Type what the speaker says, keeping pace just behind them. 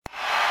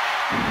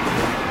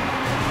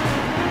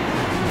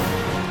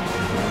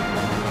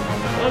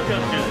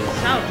welcome to the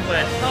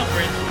Southwest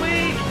Conference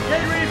Week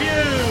in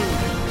Review!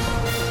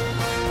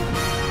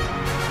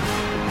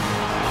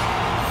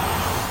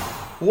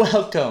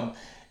 Welcome!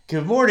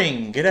 Good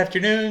morning, good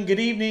afternoon,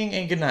 good evening,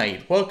 and good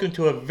night. Welcome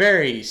to a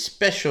very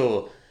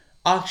special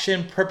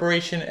auction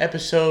preparation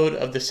episode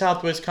of the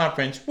Southwest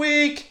Conference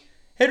Week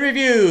in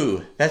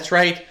Review. That's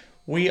right,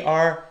 we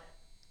are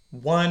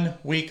 1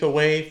 week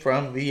away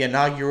from the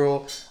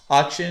inaugural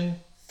auction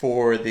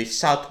for the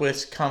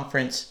Southwest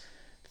Conference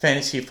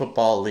Fantasy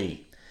Football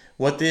League.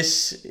 What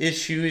this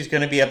issue is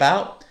going to be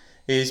about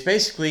is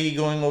basically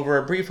going over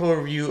a brief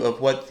overview of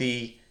what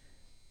the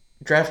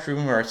draft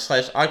room or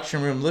 /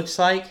 auction room looks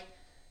like,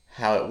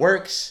 how it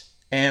works,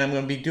 and I'm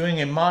going to be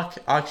doing a mock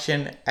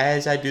auction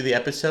as I do the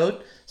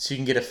episode so you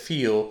can get a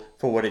feel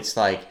for what it's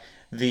like.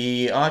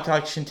 The mock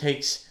auction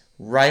takes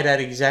right at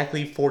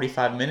exactly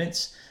 45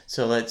 minutes,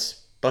 so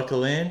let's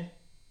buckle in,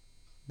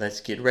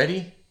 let's get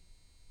ready,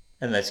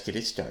 and let's get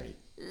it started.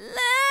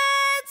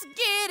 Let's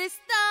get it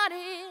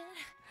started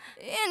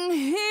in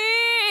here.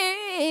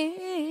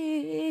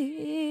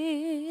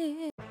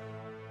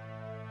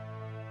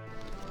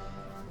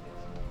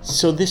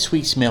 So this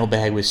week's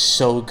mailbag was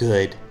so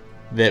good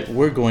that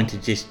we're going to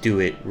just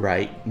do it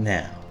right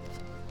now.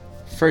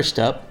 First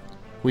up,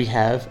 we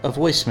have a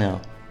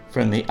voicemail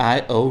from the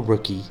IO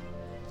rookie,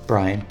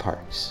 Brian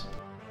Parks.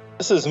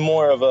 This is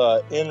more of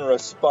a in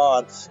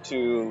response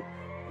to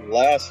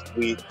last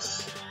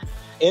week's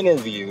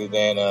interview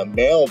than a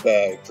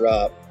mailbag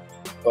drop.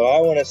 But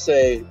I want to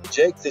say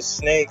Jake the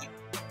Snake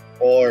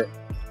or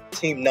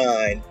Team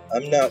 9.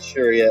 I'm not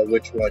sure yet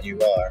which one you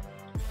are.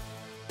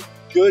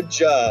 Good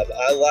job.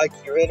 I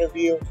liked your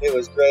interview. It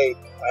was great.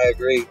 I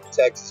agree.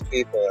 Texas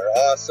people are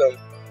awesome.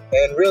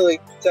 And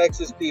really,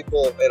 Texas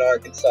people and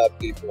Arkansas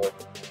people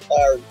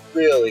are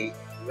really,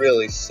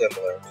 really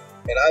similar.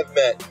 And I've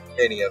met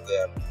many of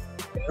them.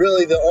 And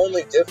really, the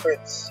only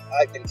difference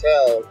I can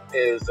tell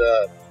is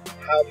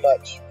how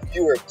much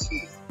fewer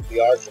teeth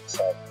the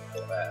Arkansas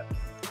people have.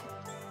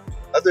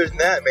 Other than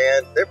that,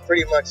 man, they're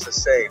pretty much the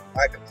same.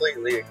 I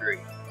completely agree.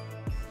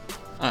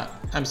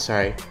 I'm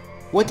sorry.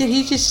 What did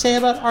he just say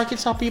about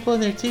Arkansas people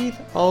and their teeth?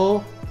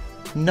 Oh,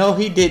 no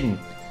he didn't.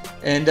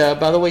 And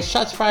by the way,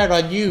 shots fired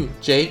on you,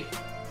 Jake.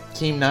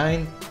 Team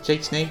 9,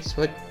 Jake Snakes,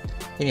 what?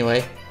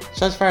 Anyway,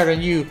 shots fired on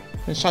you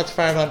and shots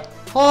fired on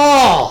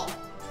all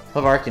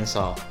of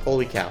Arkansas.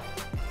 Holy cow.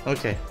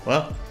 Okay,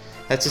 well,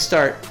 that's a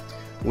start.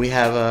 We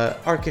have a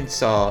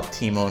Arkansas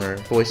team owner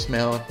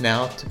voicemail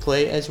now to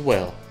play as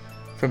well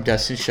from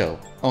Dustin Show,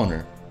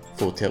 owner,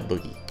 Full Tilt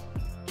Boogie.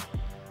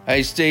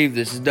 Hey Steve,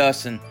 this is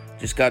Dustin.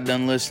 Just got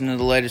done listening to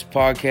the latest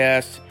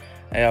podcast.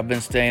 Hey, I've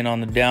been staying on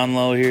the down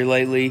low here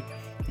lately.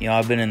 You know,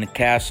 I've been in the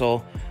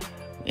castle,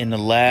 in the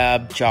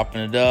lab,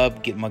 chopping it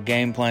up, getting my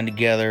game plan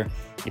together.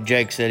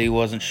 Jake said he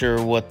wasn't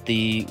sure when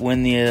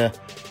the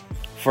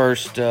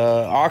first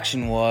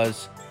auction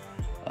was.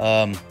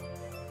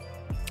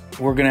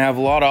 We're gonna have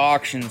a lot of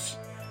auctions,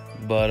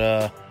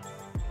 but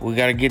we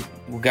gotta get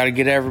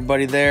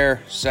everybody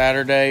there.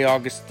 Saturday,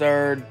 August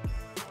 3rd.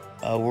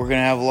 We're gonna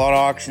have a lot of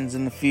auctions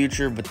in the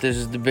future, but this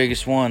is the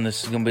biggest one.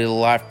 This is gonna be the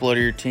lifeblood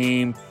of your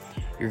team.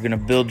 You're gonna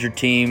build your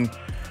team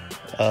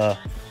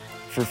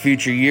for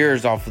future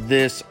years off of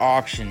this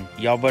auction.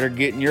 Y'all better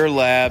get in your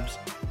labs.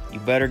 You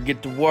better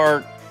get to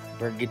work.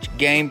 Better get your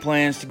game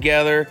plans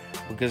together,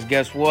 because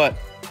guess what?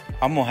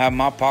 I'm gonna have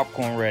my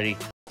popcorn ready.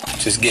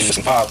 Just getting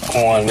some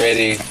popcorn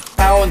ready.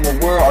 How in the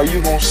world are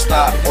you gonna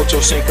stop Ocho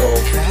Cinco?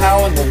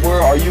 How in the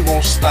world are you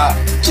gonna stop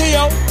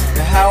Gio?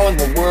 How in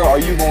the world are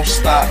you gonna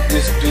stop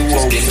this duo?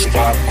 Just getting some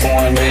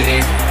popcorn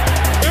ready.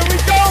 Here we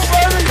go,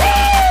 baby!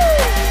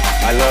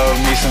 I love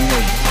me some me.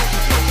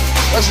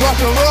 Let's rock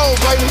and roll,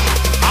 baby.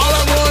 All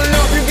I wanna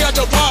know if you got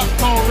your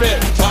popcorn ready.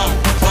 Pop.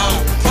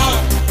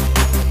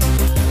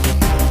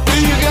 Do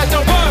you got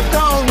your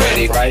popcorn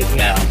ready? Right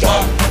now.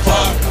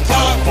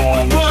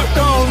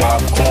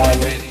 Popcorn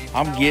ready.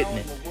 I'm getting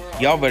it.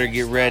 Y'all better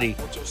get ready.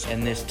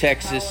 And this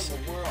Texas,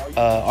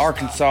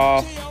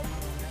 Arkansas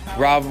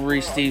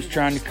rivalry Steve's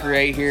trying to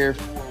create here,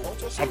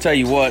 I'll tell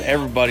you what,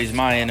 everybody's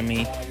my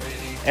enemy.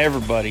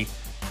 Everybody.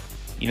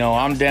 You know,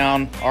 I'm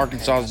down.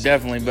 Arkansas is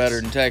definitely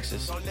better than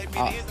Texas.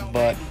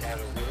 But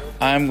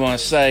I'm going to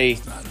say,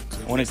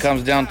 when it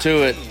comes down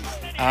to it,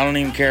 I don't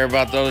even care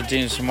about the other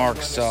teams from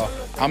Arkansas.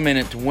 I'm in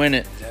it to win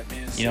it.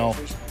 You know,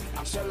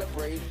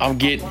 I'm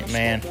getting it,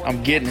 man.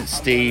 I'm getting it,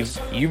 Steve.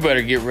 You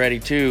better get ready,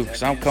 too,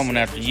 because I'm coming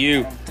after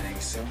you.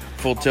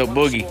 Full Tilt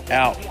Boogie,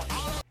 out.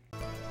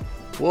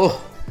 Whoa,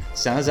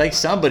 sounds like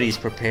somebody's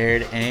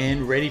prepared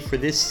and ready for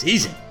this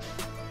season.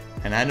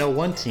 And I know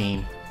one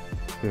team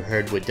who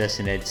heard what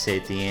Dustin had to say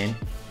at the end,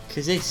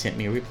 because they sent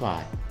me a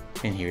reply.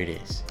 And here it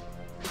is.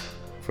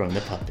 From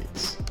the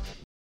Puppets.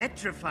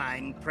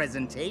 Petrifying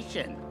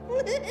presentation.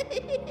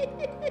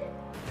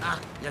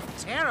 You're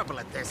terrible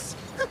at this.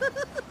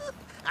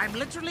 I'm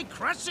literally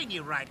crushing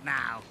you right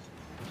now.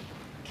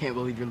 Can't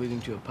believe you're losing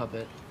to a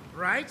puppet.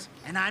 Right?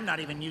 And I'm not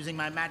even using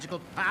my magical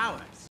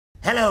powers.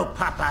 Hello,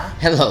 Papa.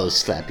 Hello,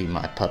 Slappy,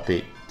 my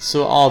puppet.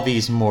 So all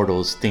these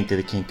mortals think that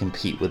they can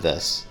compete with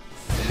us.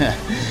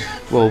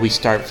 Well, we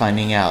start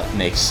finding out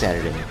next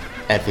Saturday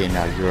at the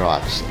inaugural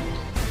auction,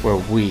 where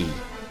we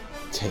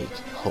take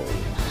hold.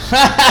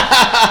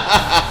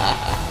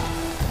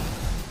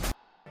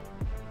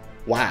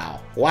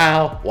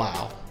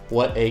 Wow.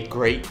 What a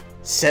great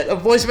set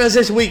of voicemails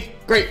this week.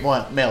 Great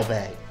one,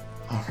 mailbag.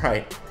 All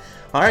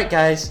right,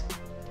 guys.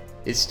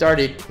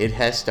 It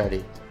has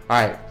started.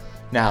 All right,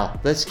 now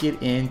let's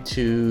get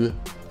into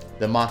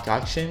the mock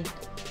auction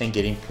and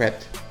getting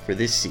prepped for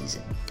this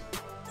season.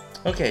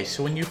 Okay,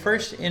 so when you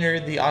first enter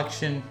the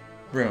auction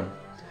room,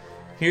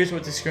 here's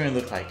what the screen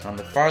looks like. On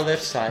the far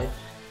left side,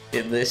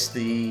 it lists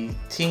the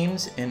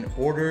teams in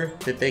order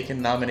that they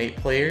can nominate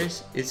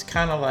players. It's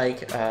kind of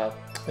like a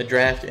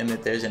draft in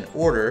that there's an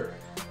order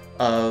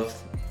of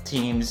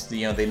teams.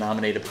 They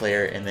nominate a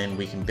player and then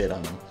we can bid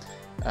on them.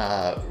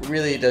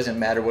 Really, it doesn't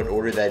matter what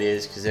order that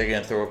is because they're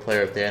going to throw a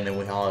player up there and then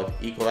we all have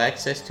equal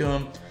access to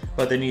them.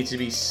 But there needs to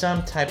be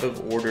some type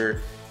of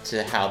order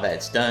to how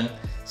that's done.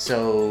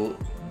 So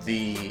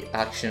the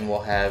auction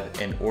will have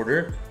an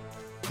order.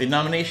 The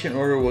nomination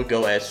order will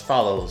go as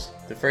follows.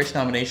 The first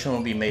nomination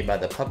will be made by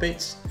the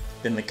Puppets,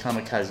 then the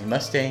Kamikaze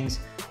Mustangs,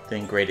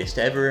 then Greatest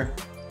Ever,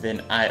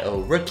 then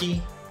I.O.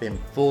 Rookie, then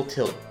Full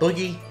Tilt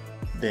Boogie,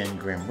 then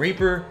Grim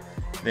Reaper,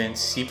 then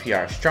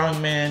CPR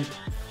Strongman,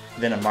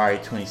 then Amari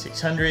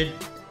 2600,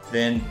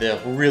 then the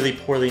really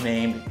poorly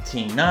named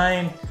Team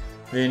 9,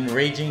 then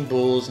Raging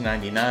Bulls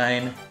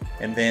 99,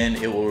 and then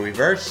it will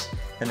reverse,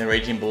 and the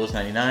Raging Bulls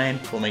 99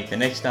 will make the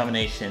next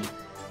nomination,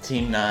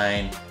 Team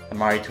 9,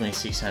 Amari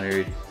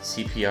 2600,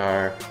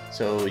 CPR,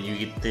 so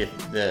you get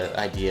the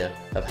idea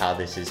of how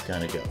this is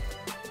going to go.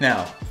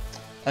 Now,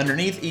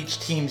 underneath each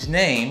team's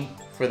name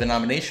for the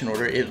nomination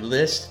order, it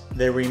lists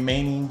their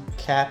remaining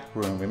cap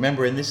room.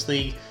 Remember, in this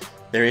league,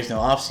 there is no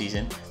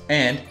offseason,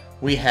 and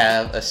we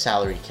have a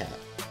salary cap,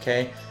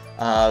 okay?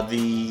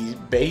 The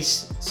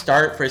base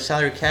start for a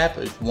salary cap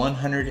is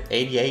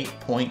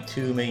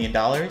 $188.2 million.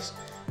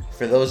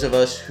 For those of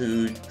us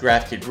who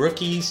drafted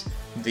rookies,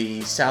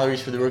 the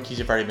salaries for the rookies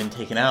have already been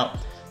taken out.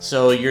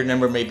 So your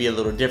number may be a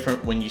little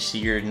different when you see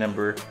your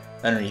number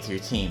underneath your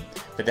team.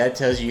 But that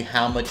tells you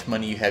how much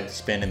money you have to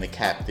spend in the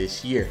cap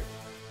this year.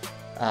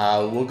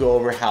 We'll go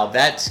over how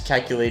that's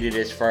calculated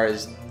as far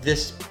as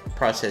this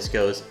process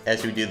goes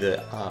as we do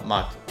the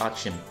mock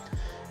auction.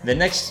 The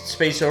next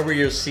space over,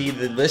 you'll see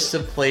the list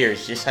of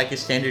players, just like a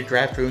standard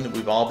draft room that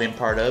we've all been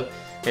part of.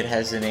 It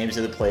has the names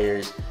of the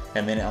players,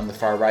 and then on the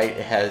far right,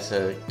 it has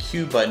a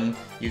queue button.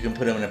 You can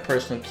put them in a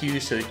personal queue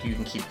so that you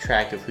can keep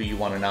track of who you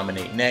want to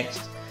nominate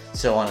next,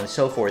 so on and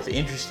so forth. The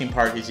interesting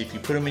part is if you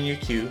put them in your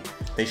queue,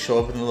 they show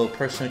up in the little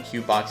personal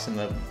queue box in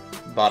the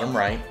bottom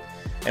right,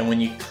 and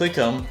when you click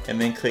them and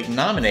then click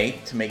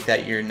nominate to make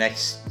that your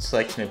next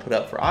selection to put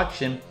up for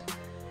auction,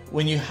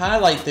 when you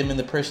highlight them in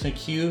the personal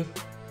queue,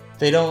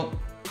 they don't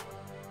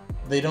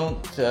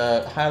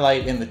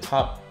highlight in the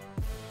top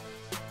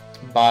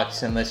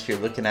box unless you're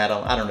looking at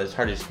them. I don't know, it's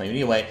hard to explain.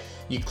 Anyway,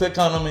 you click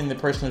on them in the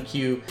personal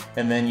queue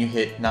and then you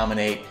hit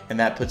nominate and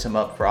that puts them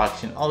up for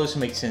auction. All this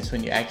makes sense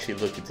when you actually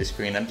look at the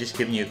screen. I'm just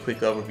giving you a quick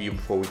overview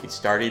before we get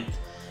started.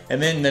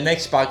 And then the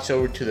next box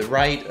over to the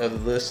right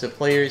of the list of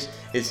players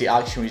is the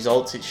auction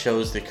results. It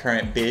shows the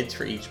current bids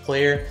for each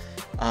player.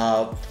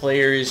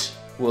 Players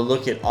will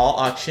look at all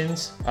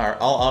auctions or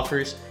all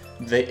offers.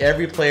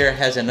 Every player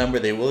has a number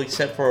they will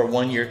accept for a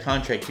 1-year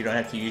contract. You don't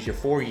have to use your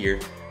 4-year,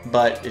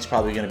 but it's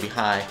probably going to be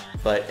high,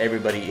 but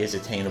everybody is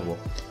attainable.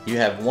 You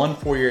have 1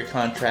 4-year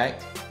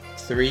contract,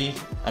 2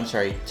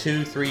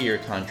 3-year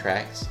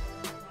contracts,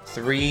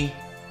 3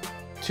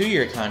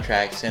 2-year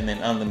contracts, and then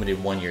unlimited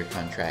 1-year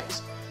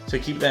contracts. So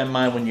keep that in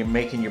mind when you're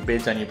making your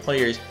bids on your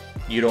players.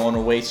 You don't want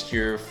to waste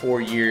your 4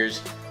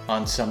 years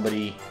on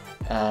somebody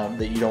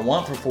that you don't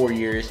want for 4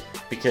 years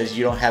because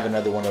you don't have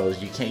another one of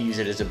those. You can't use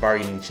it as a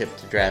bargaining chip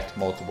to draft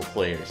multiple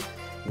players.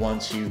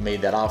 Once you've made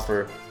that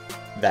offer,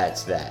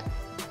 that's that.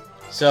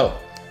 So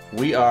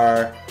we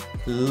are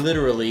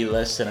literally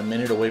less than a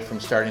minute away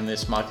from starting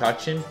this mock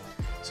auction.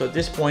 So at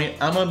this point,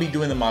 I'm going to be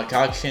doing the mock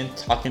auction,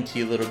 talking to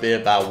you a little bit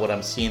about what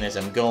I'm seeing as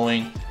I'm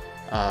going,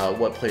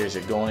 what players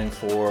are going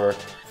for.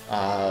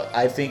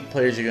 I think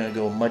players are going to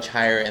go much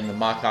higher in the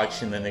mock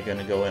auction than they're going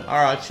to go in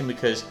our auction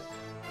because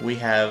we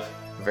have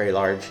a very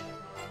large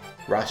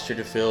roster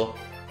to fill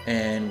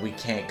and we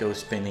can't go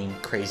spending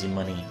crazy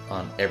money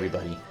on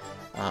everybody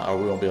or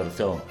we won't be able to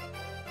fill them.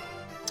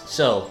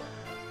 So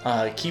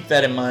keep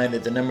that in mind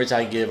that the numbers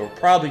I give are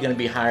probably going to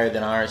be higher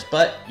than ours,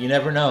 but you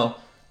never know.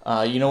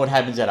 You know what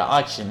happens at an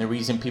auction. The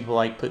reason people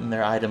like putting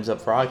their items up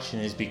for auction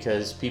is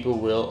because people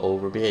will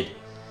overbid.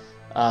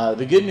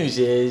 The good news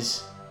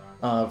is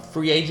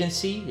free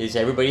agency is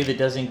everybody that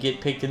doesn't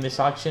get picked in this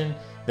auction.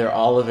 They're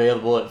all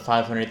available at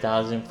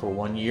 $500,000 for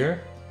 1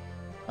 year.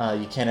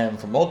 You can't have them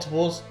for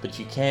multiples, but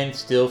you can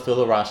still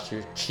fill a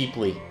roster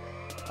cheaply.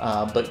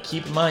 But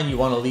keep in mind you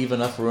want to leave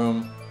enough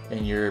room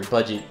in your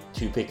budget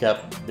to pick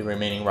up the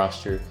remaining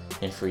roster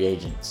in free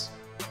agents.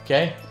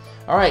 Okay?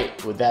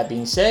 Alright, with that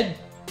being said,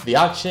 the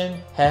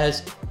auction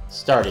has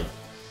started.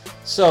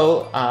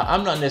 So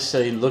I'm not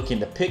necessarily looking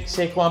to pick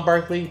Saquon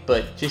Barkley,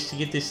 but just to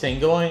get this thing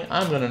going,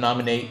 I'm going to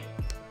nominate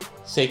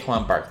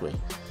Saquon Barkley.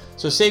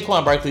 So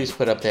Saquon Barkley is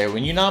put up there.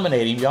 When you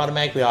nominate him, you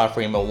automatically offer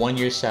him a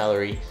 1-year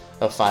salary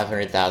of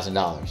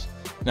 $500,000.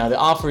 Now the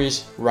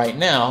offers right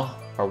now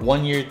are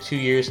 1 year, 2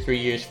 years, 3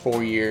 years,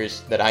 4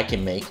 years that I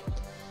can make.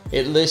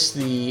 It lists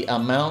the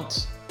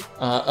amount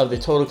of the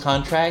total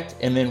contract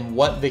and then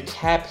what the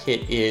cap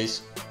hit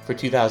is for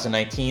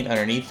 2019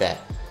 underneath that.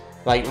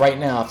 Like right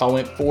now, if I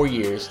went 4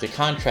 years, the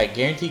contract,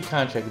 guaranteed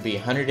contract, would be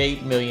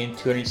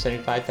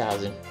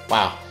 $108,275,000.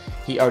 Wow,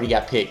 he already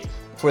got picked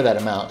for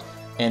that amount.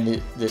 And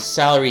the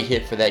salary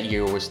hit for that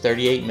year was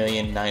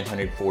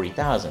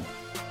 $38,940,000.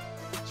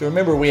 So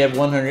remember, we have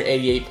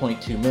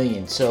 $188.2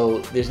 million. So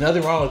there's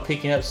nothing wrong with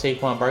picking up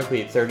Saquon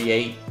Barkley at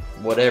 38,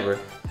 whatever.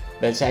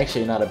 That's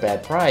actually not a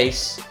bad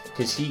price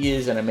because he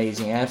is an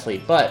amazing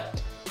athlete.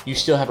 But you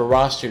still have a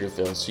roster to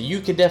fill, so you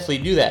could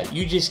definitely do that.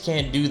 You just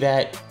can't do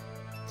that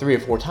 3 or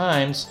 4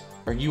 times,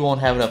 or you won't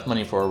have enough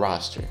money for a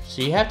roster.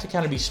 So you have to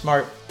kind of be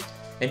smart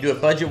and do a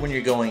budget when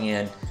you're going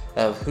in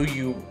of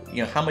who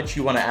how much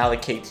you want to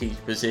allocate to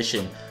each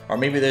position, or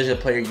maybe there's a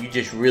player you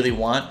just really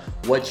want.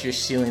 What's your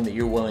ceiling that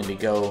you're willing to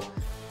go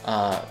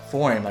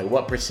for him? Like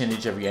what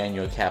percentage of your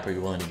annual cap are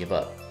you willing to give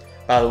up?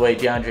 By the way,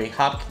 DeAndre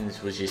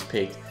Hopkins was just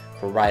picked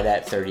for right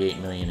at $38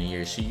 million a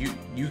year. So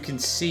you can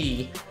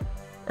see,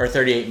 or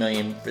 $38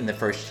 million in the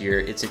first year.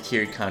 It's a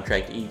tiered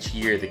contract. Each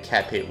year the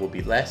cap hit will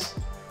be less.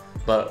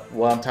 But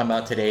what I'm talking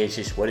about today is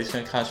just what it's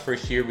going to cost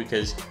first year,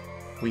 because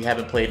we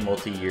haven't played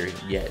multi-year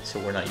yet, so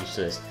we're not used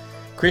to this.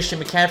 Christian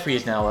McCaffrey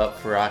is now up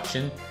for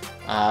auction.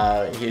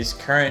 His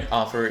current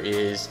offer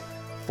is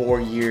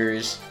 4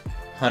 years,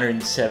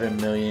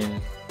 $177 million.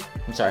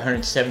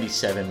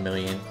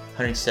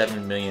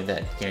 $107 million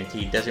that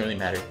guaranteed. Doesn't really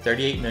matter.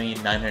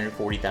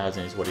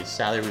 $38,940,000 is what his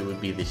salary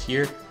would be this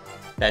year.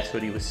 That's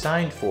what he was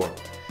signed for.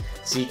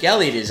 Zeke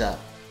Elliott is up.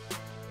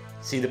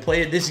 See, the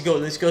player, this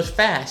goes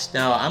fast.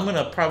 Now, I'm going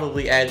to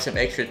probably add some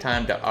extra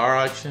time to our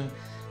auction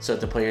so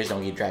that the players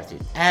don't get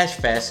drafted as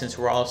fast, since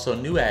we're all so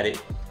new at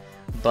it.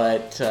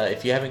 But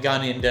if you haven't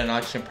gone in and done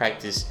auction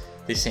practice,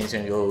 this thing's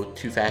going to go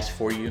too fast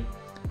for you,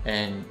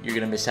 and you're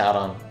going to miss out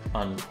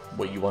on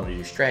what you want to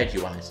do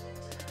strategy-wise.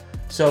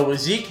 So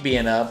with Zeke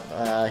being up,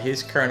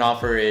 his current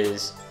offer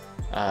is,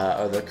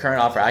 or the current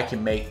offer I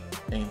can make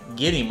and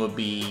get him would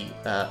be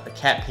a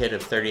cap hit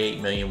of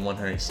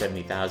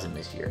 $38,170,000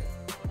 this year,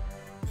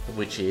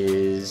 which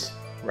is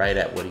right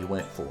at what he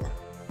went for.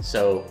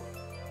 So,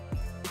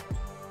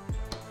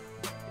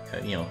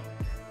 you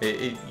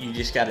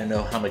just got to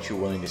know how much you're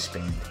willing to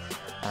spend.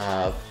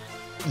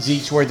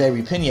 Zeke's worth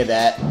every penny of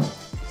that,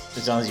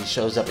 as long as he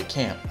shows up at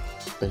camp,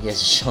 but he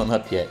hasn't shown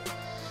up yet.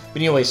 But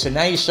anyway, so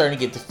now you're starting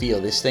to get the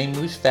feel. This thing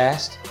moves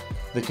fast.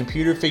 The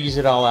computer figures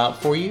it all out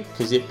for you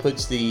because it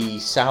puts the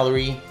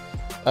salary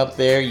up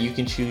there. You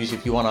can choose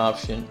if you want to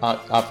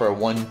offer a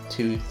 1,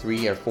 2,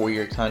 3, or 4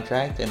 year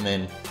contract, and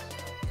then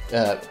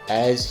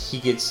as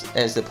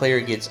the player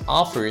gets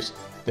offers,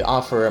 the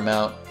offer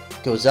amount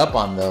goes up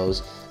on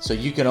those. So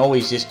you can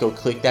always just go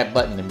click that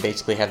button and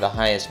basically have the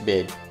highest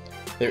bid.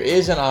 There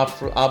is an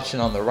option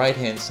on the right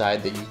hand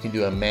side that you can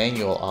do a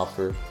manual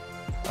offer,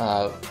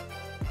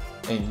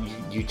 and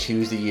you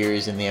choose the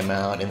years and the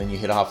amount, and then you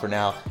hit offer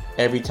now.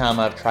 Every time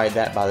I've tried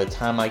that, by the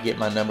time I get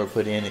my number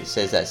put in, it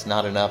says that's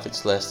not enough,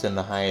 it's less than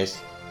the highest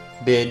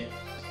bid.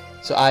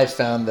 So I've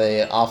found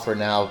the offer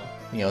now,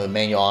 the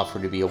manual offer,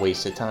 to be a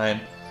waste of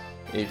time.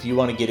 If you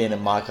want to get in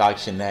and mock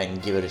auction that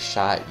and give it a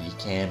shot, you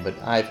can, but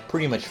I've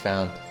pretty much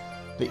found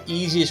the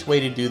easiest way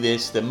to do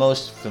this, the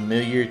most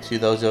familiar to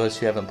those of us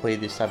who haven't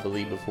played this type of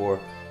league before,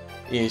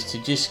 is to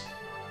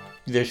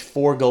there's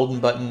 4 golden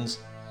buttons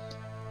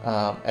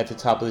at the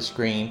top of the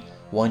screen: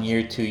 1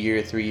 year, 2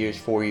 year, 3 years,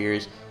 4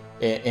 years.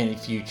 And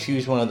if you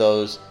choose one of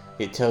those,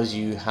 it tells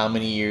you how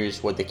many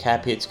years, what the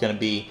cap hit's going to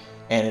be,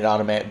 and it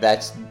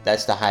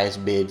that's the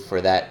highest bid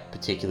for that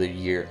particular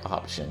year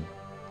option.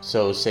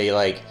 So say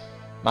like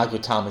Michael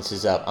Thomas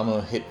is up, I'm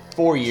going to hit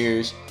 4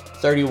 years,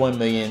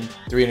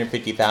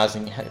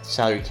 $31,350,000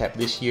 salary cap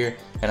this year,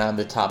 and I'm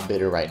the top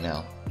bidder right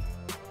now.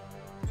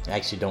 I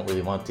actually don't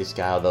really want this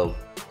guy, although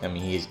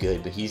he is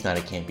good, but he's not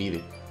a camp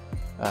either.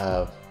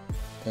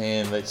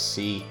 And let's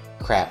see,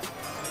 crap,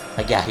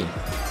 I got him.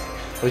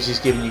 I was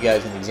just giving you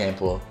guys an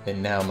example,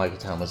 and now Michael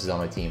Thomas is on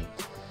my team.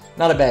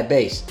 Not a bad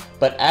base,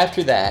 but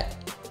after that,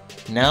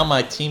 now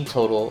my team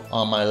total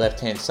on my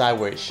left hand side,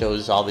 where it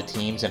shows all the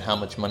teams and how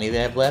much money they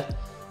have left,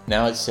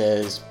 now it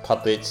says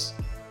Puppets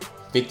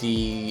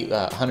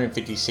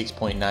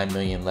 156.9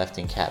 million left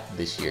in cap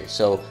this year.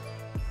 So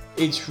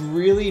it's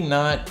really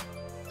not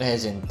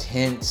as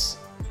intense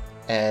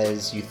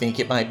as you think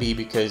it might be,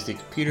 because the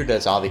computer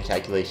does all the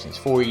calculations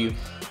for you.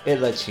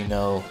 It lets you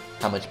know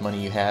how much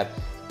money you have.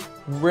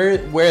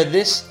 Where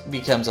this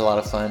becomes a lot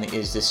of fun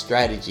is the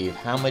strategy of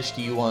how much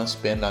do you want to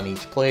spend on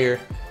each player,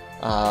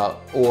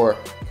 or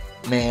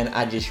man,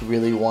 I just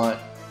really want,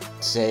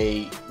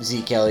 say,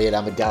 Zeke Elliott.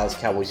 I'm a Dallas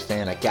Cowboys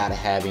fan, I gotta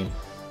have him.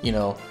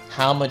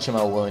 How much am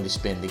I willing to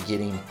spend to get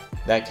him?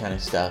 That kind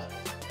of stuff.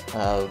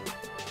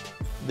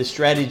 the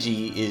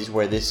strategy is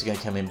where this is going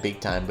to come in big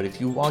time. But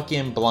if you walk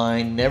in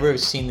blind, never have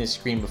seen this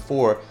screen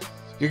before,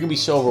 you're going to be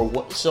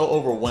so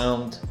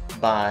overwhelmed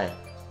by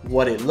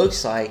what it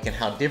looks like and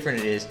how different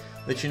it is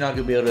that you're not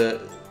going to be able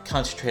to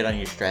concentrate on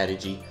your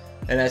strategy,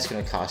 and that's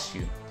going to cost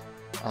you.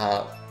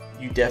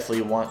 You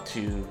definitely want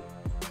to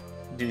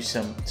do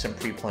some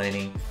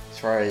pre-planning as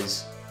far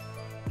as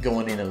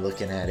going in and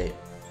looking at it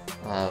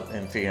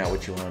and figuring out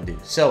what you want to do.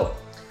 So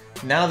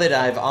now that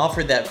I've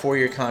offered that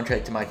 4-year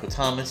contract to Michael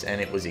Thomas and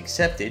it was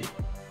accepted,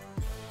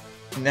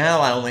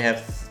 now I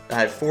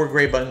have 4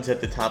 gray buttons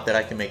at the top that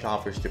I can make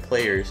offers to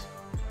players.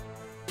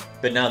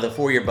 But now the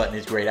 4-year button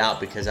is grayed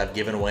out because I've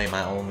given away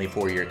my only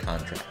 4-year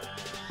contract.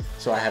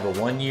 So I have a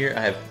 1 year.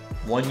 I have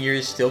 1 year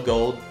is still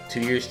gold,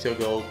 2 years still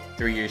gold,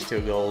 3 years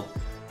still gold,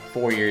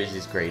 4 years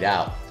is grayed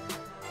out.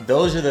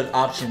 Those are the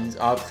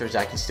offers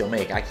I can still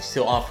make. I can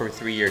still offer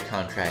 3-year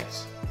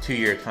contracts,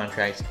 2-year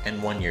contracts,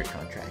 and 1-year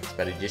contracts,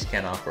 but I just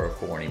can't offer a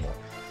 4 anymore.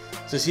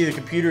 So see, the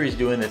computer is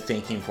doing the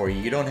thinking for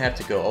you. You don't have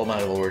to go, oh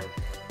my lord,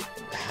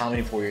 how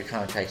many 4-year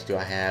contracts do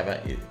I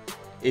have?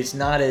 It's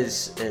not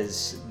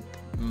as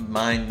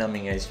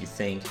mind-numbing as you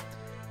think.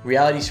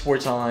 Reality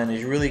Sports Online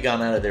has really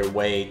gone out of their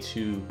way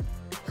to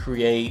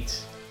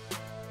create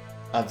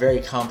a very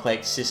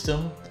complex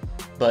system,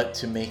 but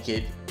to make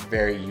it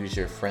very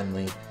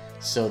user-friendly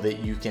so that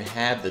you can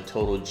have the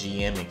total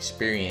GM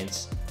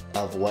experience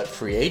of what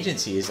free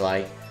agency is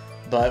like,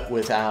 but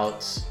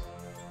without,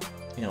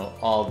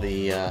 all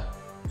the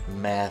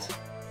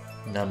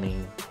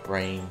math-numbing,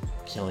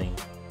 brain-killing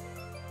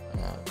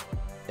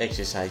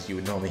exercise you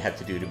would normally have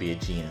to do to be a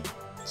GM.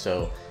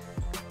 So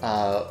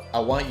I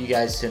want you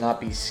guys to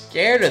not be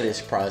scared of this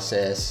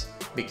process,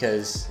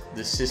 because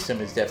the system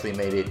has definitely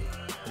made it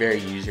very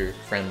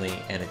user-friendly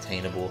and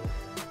attainable,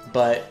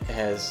 but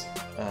has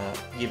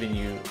given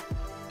you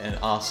an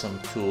awesome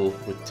tool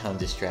with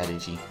tons of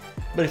strategy.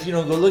 But if you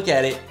don't go look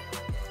at it,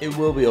 it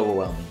will be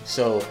overwhelming.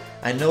 So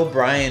I know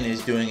Brian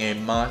is doing a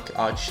mock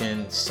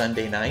auction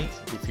Sunday night.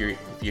 If you're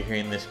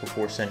hearing this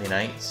before Sunday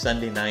night, the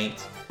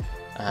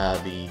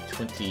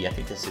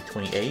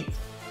 28th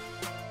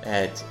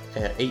at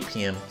 8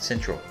 p.m.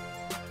 Central.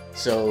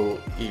 So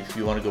if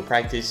you want to go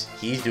practice,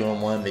 he's doing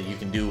one that you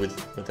can do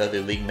with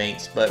other league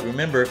mates. But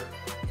remember,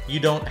 you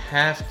don't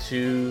have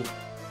to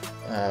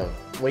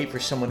wait for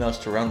someone else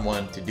to run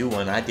one to do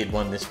one. I did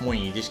one this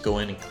morning. You just go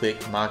in and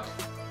click mock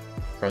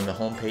from the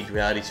homepage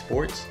Reality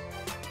Sports.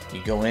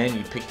 You go in,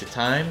 you pick the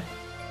time,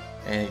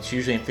 and it's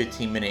usually in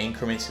 15-minute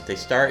increments that they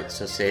start.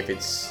 So say if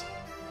it's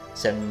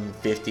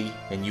 7:50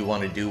 and you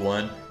want to do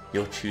one,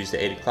 you'll choose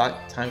the 8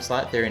 o'clock time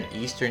slot. They're in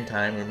Eastern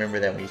time. Remember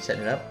that when you're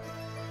setting it up.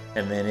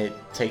 And then it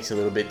takes a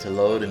little bit to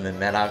load, and then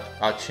that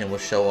auction will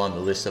show on the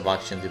list of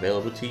auctions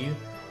available to you,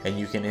 and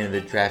you can enter the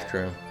draft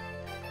room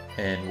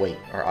and wait,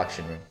 or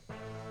auction room.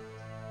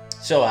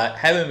 So I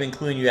haven't been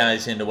cluing you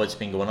guys into what's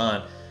been going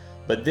on,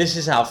 but this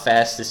is how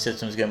fast the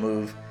system's gonna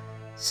move.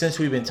 Since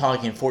we've been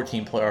talking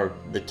 14 player,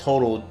 the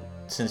total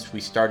since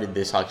we started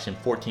this auction,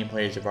 14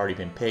 players have already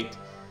been picked.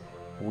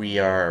 We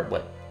are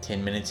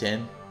 10 minutes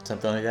in,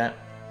 something like that.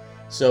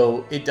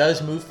 So it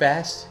does move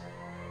fast.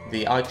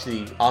 The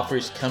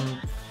offers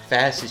come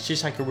fast. It's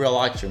just like a real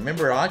auction.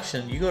 Remember,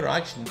 auction, you go to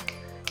auction,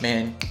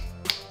 man,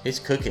 it's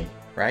cooking,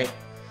 right?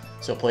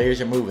 So players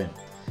are moving.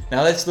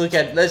 Now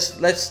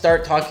let's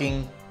start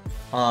talking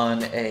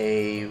on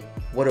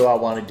what do I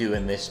want to do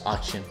in this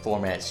auction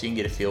format, so you can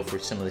get a feel for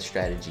some of the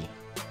strategy.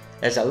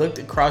 As I looked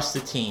across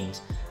the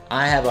teams,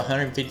 I have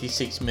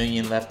 156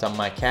 million left on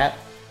my cap.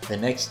 The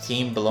next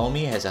team below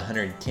me has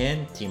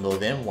 110, team below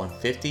them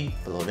 150,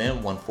 below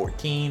them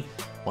 114,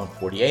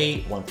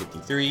 148,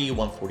 153,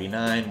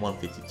 149,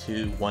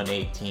 152,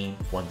 118,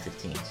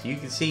 115. So you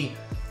can see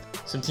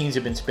some teams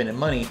have been spending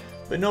money,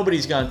 but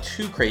nobody's gone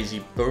too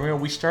crazy. But remember,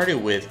 we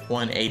started with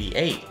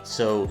 188.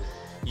 So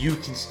you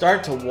can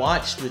start to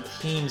watch the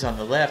teams on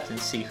the left and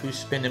see who's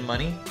spending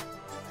money.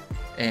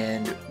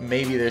 And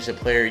maybe there's a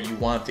player you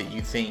want that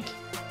you think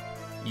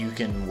you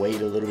can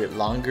wait a little bit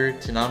longer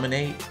to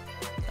nominate,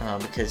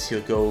 because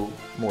he'll go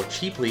more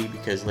cheaply,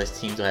 because less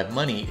teams will have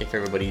money if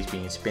everybody's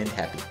being spend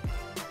happy.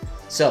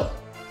 So,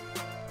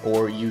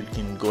 or you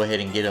can go ahead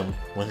and get them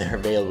when they're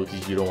available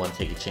because you don't want to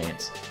take a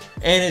chance.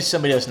 And if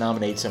somebody else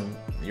nominates them,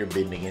 you're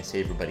bidding against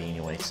everybody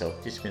anyway. So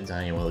it just depends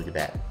on how you want to look at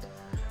that.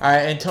 All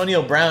right,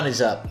 Antonio Brown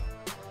is up.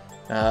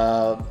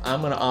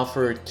 I'm going to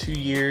offer 2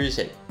 years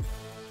at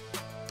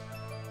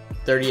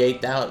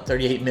 38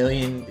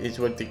 million is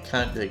what the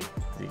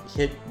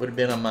hit would have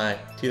been on my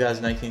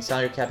 2019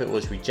 salary cap. It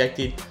was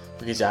rejected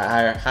because a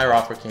higher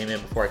offer came in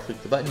before I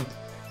clicked the button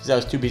because I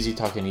was too busy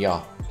talking to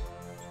y'all.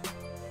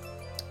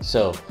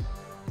 So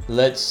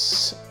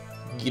let's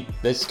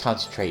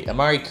concentrate.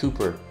 Amari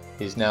Cooper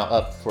is now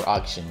up for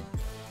auction.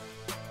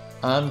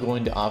 I'm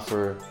going to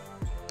offer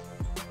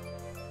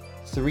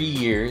 3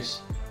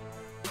 years,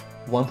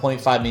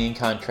 1.5 million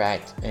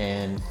contract,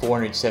 and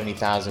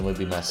 470,000 would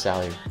be my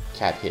salary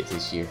cap hit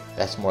this year.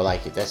 That's more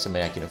like it. That's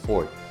something I can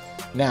afford.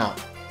 Now,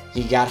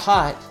 he got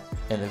hot,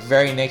 and the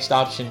very next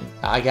option,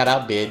 I got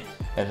outbid.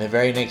 And the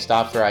very next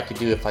offer I could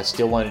do if I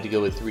still wanted to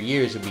go with 3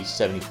 years would be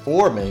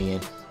 $74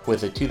 million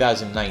with a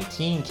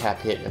 2019 cap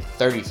hit of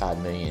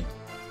 $35 million.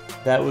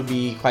 That would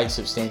be quite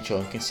substantial,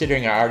 and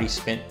considering I already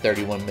spent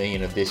 $31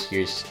 million of this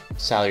year's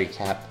salary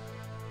cap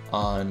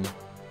on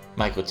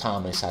Michael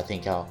Thomas, I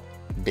think I'll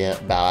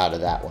bow out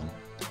of that one.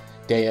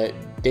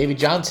 David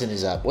Johnson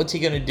is up. What's he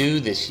going to do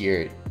this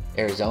year at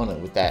Arizona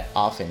with that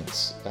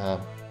offense?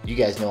 You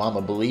guys know I'm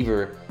a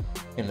believer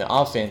in the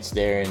offense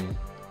there in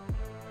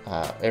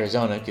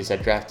Arizona because I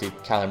drafted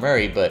Kyler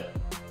Murray, but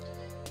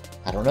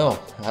I don't know.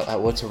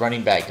 What's a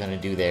running back going to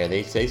do there?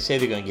 They say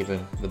they're going to give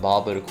him the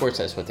ball, but of course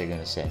that's what they're going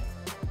to say.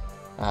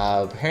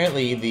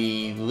 Apparently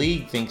the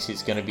league thinks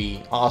it's going to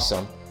be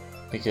awesome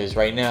because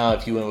right now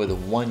if you went with a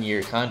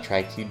 1-year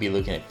contract, you'd be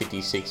looking at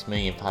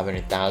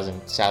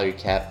 $56,500,000 salary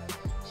cap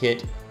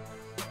hit.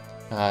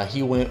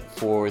 He went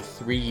for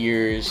 3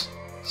 years,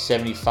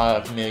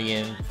 $75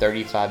 million,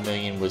 $35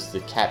 million was the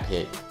cap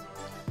hit.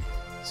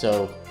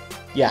 So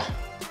yeah,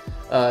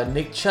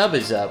 Nick Chubb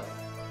is up.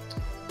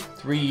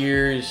 3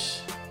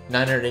 years,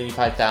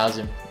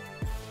 $985,000.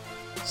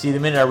 See, the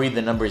minute I read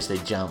the numbers, they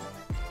jump.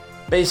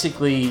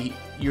 Basically,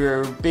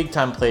 your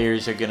big-time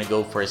players are going to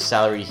go for a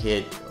salary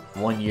hit.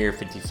 1 year,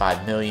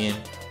 $55 million.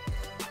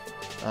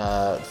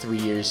 3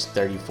 years,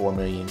 $34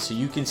 million. So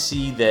you can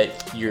see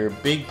that your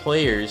big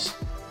players.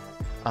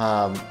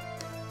 By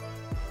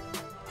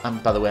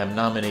the way, I'm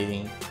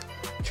nominating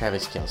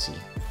Travis Kelce.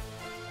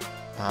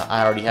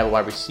 I already have a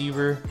wide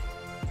receiver,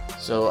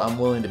 so I'm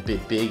willing to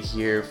bid big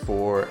here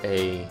for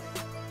a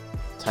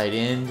tight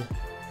end.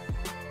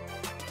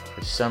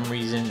 For some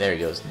reason, there it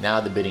goes. Now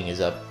the bidding is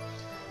up.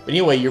 But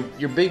anyway,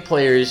 your big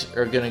players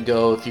are going to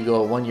go, if you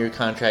go a 1-year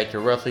contract,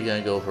 you're roughly going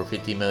to go for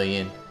 $50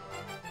 million.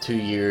 2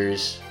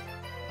 years,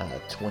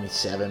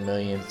 $27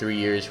 million. 3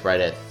 years, right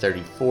at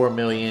 $34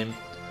 million.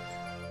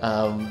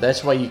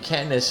 That's why you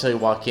can't necessarily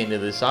walk into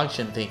this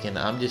auction thinking,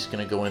 I'm just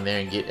going to go in there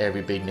and get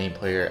every big name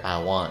player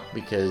I want.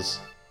 Because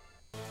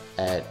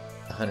at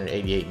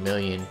 $188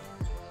 million,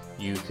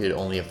 you could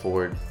only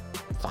afford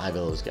 5 of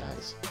those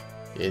guys.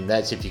 And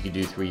that's if you could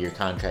do 3-year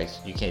contracts.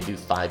 You can't do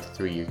 5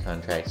 3-year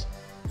contracts.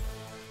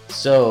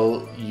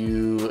 So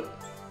you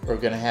are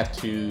going to have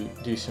to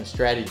do some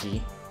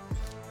strategy.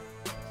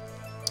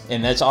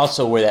 And that's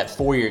also where that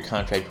 4-year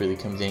contract really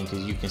comes in,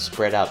 because you can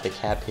spread out the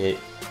cap hit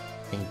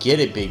and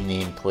get a big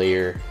name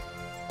player,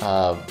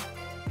 but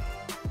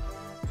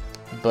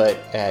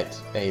at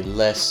a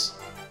less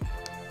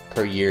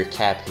per year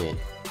cap hit.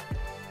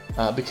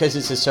 Because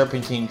it's a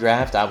serpentine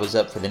draft, I was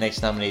up for the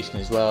next nomination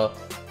as well.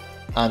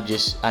 I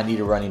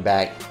need a running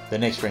back. The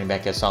next running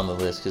back that's on the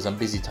list, because I'm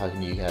busy talking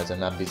to you guys. I'm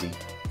not busy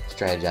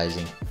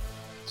strategizing.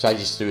 So I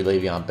just threw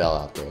Le'Veon Bell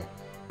out there.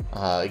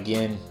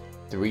 Again,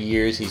 3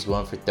 years, he's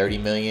going for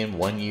 $30 million.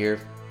 1 year,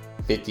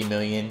 $50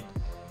 million.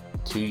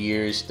 2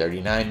 years,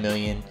 $39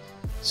 million.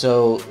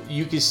 So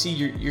you can see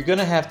you're going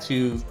to have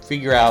to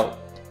figure out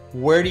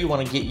where do you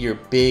want to get your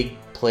big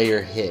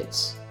player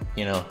hits.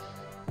 You know,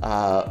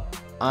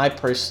 I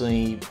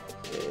personally,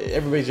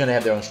 everybody's going to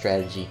have their own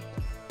strategy.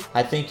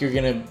 I think you're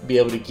going to be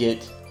able to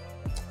get,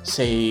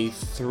 say,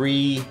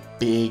 3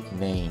 big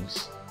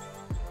names,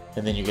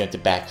 and then you're going to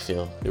have to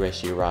backfill the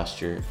rest of your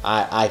roster,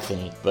 I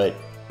think. But,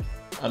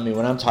 I mean,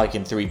 when I'm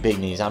talking 3 big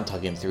names, I'm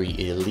talking 3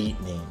 elite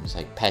names,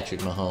 like Patrick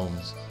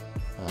Mahomes,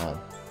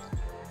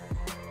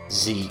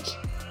 Zeke,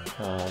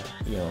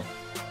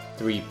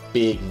 3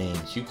 big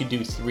names. You could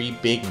do 3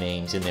 big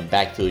names and then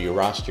backfill your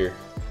roster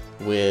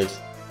with,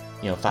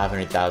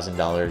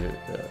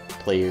 $500,000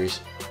 players,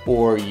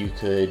 or you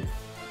could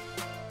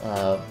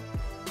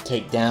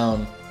take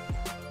down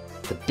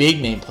the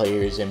big name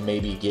players and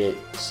maybe get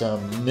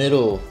some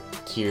middle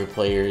tier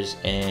players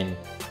and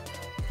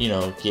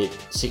get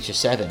 6 or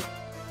 7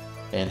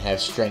 and have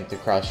strength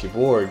across your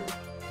board,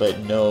 but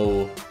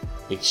no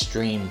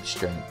extreme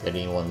strength at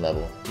any one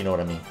level. You know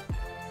what I mean?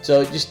 So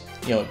it just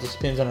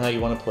depends on how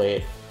you want to play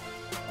it.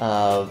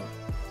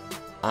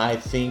 I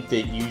think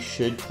that you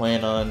should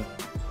plan on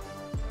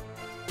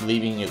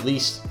leaving at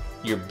least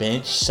your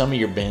bench, some of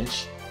your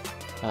bench,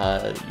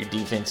 your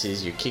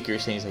defenses, your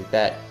kickers, things like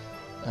that.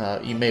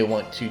 You may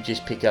want to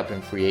just pick up in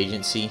free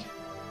agency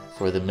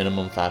for the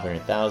minimum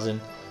 $500,000.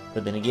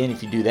 But then again,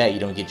 if you do that,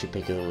 you don't get your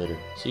pick of the litter.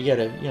 So you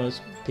gotta,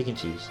 pick and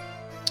choose.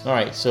 All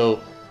right,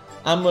 so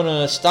I'm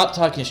gonna stop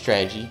talking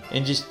strategy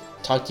and just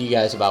talk to you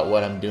guys about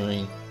what I'm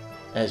doing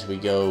as we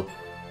go,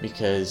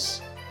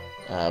 because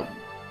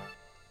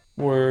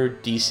we're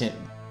decent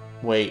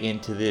way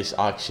into this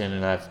auction,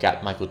 and I've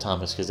got Michael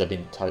Thomas because I've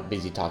been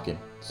busy talking.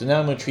 So now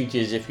I'm gonna treat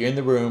you as if you're in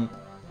the room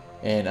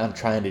and I'm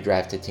trying to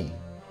draft a team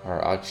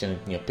or auction,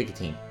 pick a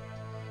team.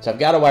 So I've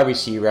got a wide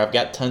receiver. I've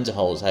got tons of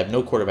holes. I have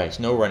no quarterbacks,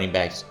 no running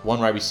backs, 1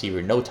 wide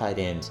receiver, no tight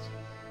ends.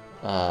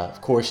 Of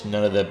course,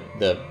 none of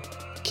the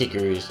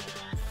kickers,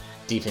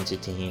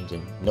 defensive teams,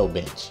 and no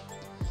bench.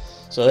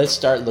 So let's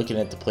start looking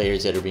at the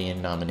players that are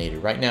being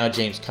nominated. Right now,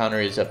 James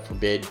Conner is up for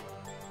bid.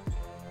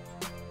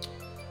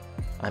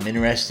 I'm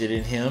interested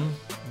in him,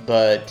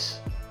 but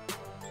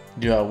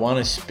do I want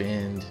to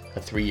spend a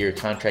 3-year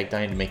contract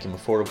on him to make him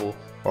affordable?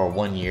 or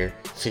 1 year,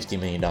 $50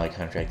 million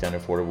contract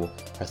unaffordable,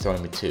 or throw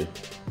him a 2.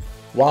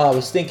 While I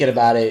was thinking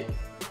about it,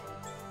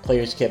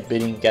 players kept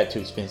bidding, got too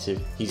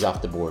expensive. He's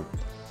off the board.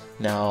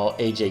 Now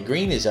AJ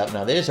Green is up.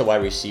 Now there's a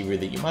wide receiver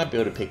that you might be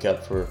able to pick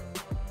up for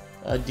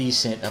a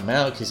decent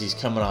amount because he's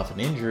coming off an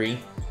injury,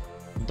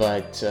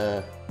 but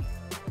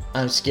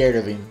I'm scared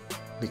of him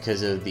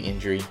because of the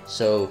injury.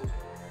 So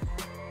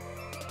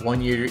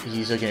 1 year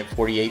he's looking at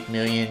 $48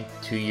 million.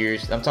 2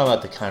 years, I'm talking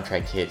about the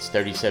contract hits,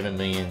 $37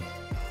 million.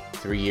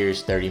 3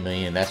 years, $30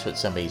 million. That's what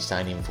somebody's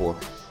signing for.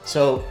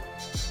 So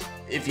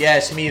if you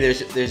ask me,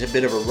 there's a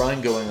bit of a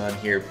run going on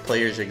here.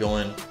 Players are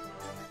going,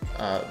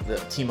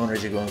 the team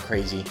owners are going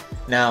crazy.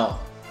 Now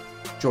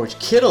George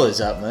Kittle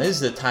is up. Now this is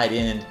the tight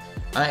end.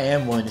 I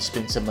am willing to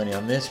spend some money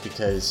on this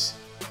because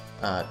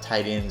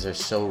tight ends are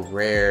so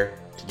rare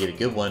to get a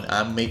good one.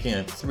 I'm making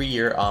a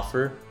 3-year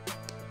offer.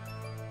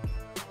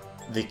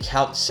 The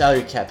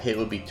salary cap hit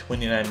would be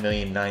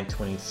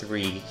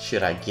 $29,923,000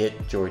 should I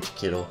get George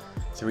Kittle.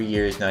 3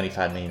 years,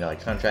 $95 million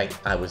contract.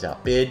 I was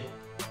outbid.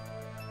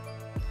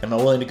 Am I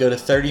willing to go to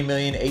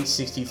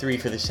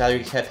 $30,863,000 for the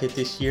salary cap hit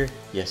this year?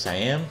 Yes, I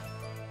am.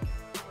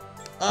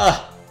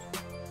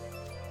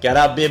 Got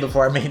outbid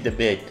before I made the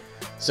bid.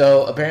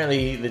 So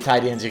apparently the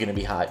tight ends are going to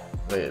be hot,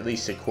 at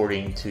least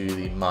according to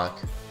the mock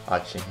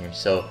auction here.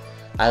 So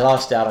I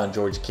lost out on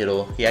George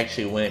Kittle. He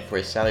actually went for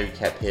a salary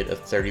cap hit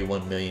of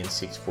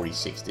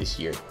 $31,646,000 this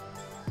year.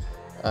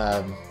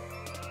 So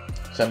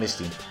I missed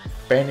him.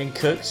 Brandon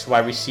Cooks,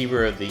 wide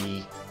receiver of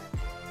the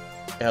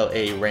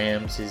LA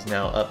Rams, is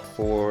now up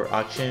for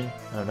auction.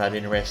 I'm not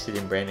interested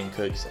in Brandon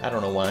Cooks. I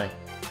don't know why.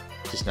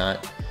 Just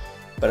not.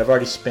 But I've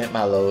already spent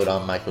my load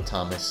on Michael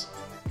Thomas.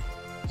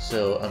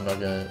 So I'm not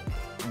going to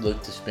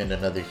look to spend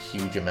another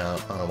huge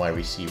amount on a wide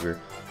receiver.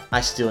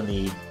 I still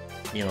need,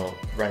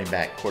 running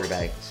back,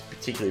 quarterbacks,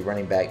 particularly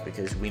running back,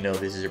 because we know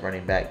this is a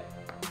running back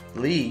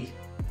league.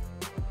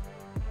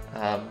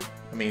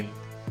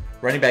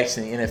 Running backs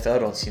in the NFL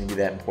don't seem to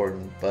be that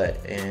important,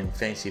 but in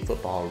fantasy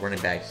football, running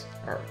backs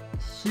are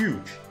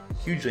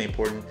hugely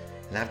important,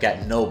 and I've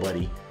got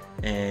nobody,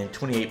 and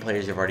 28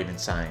 players have already been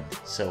signed.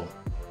 So,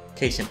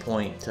 case in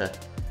point,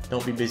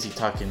 don't be busy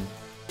talking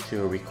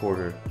to a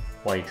recorder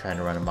while you're trying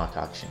to run a mock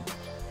auction.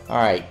 All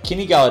right,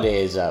 Kenny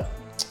Golladay is up.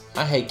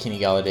 I hate Kenny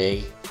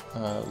Golladay.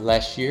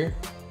 Last year,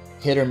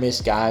 hit or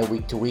miss guy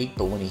week to week,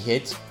 but when he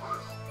hits,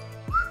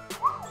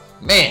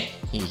 man,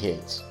 he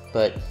hits.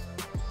 But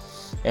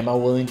am I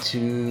willing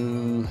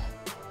to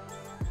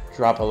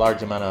drop a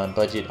large amount on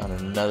budget on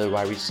another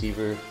wide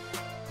receiver?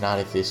 Not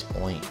at this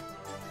point.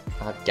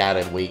 I've got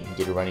to wait and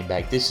get a running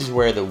back. This is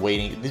where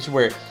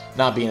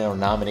not being able to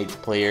nominate the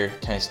player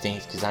kind of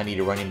stinks because I need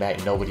a running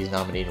back. Nobody's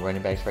nominating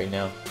running backs right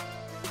now.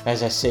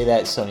 As I say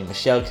that, Sony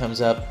Michel comes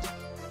up,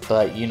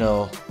 but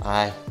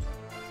I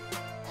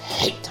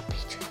hate the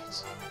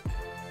Patriots.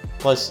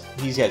 Plus,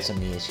 he's got some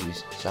knee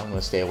issues, so I'm going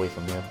to stay away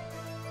from him.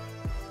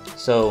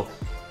 So,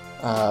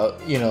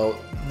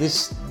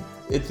 this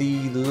at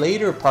the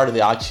later part of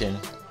the auction,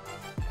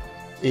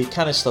 it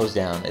kind of slows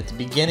down. At the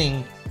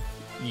beginning,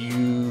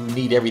 you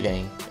need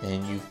everything,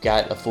 and you've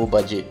got a full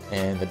budget,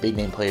 and the big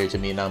name players are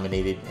being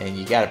nominated, and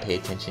you got to pay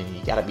attention.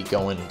 You got to be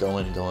going and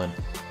going and going.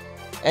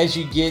 As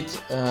you get,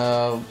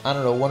 1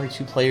 or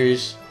 2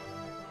 players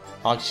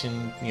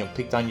auction,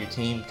 picked on your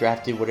team,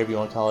 drafted, whatever you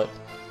want to call it,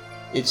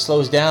 it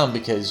slows down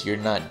because you're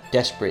not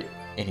desperate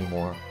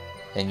anymore,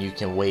 and you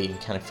can wait and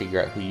kind of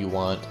figure out who you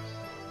want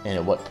and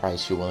at what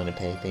price you're willing to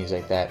pay, things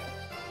like that.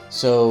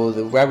 So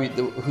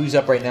who's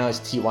up right now is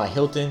T.Y.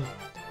 Hilton.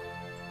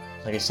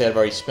 Like I said, I've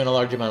already spent a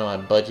large amount of my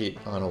budget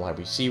on a wide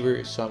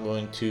receiver, so I'm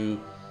going to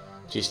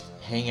just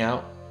hang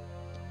out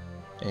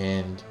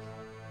and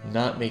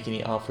not make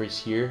any offers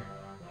here.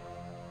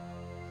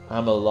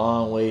 I'm a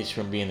long ways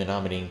from being the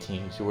nominating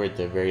team, so we're at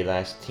the very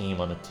last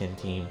team on a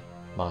 10-team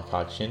mock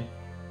auction.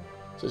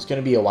 So it's going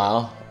to be a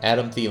while.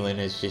 Adam Thielen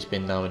has just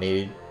been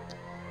nominated.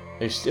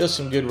 There's still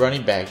some good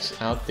running backs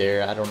out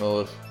there. I don't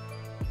know if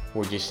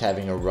we're just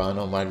having a run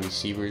on wide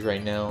receivers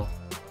right now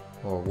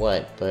or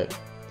what, but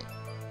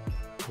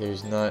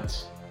there's not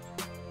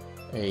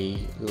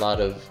a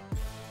lot of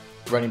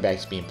running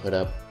backs being put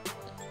up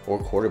or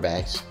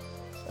quarterbacks.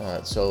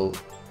 So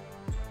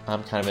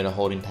I'm kind of in a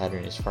holding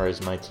pattern as far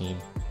as my team.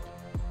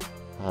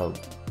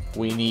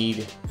 We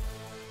need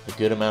a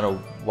good amount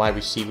of wide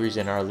receivers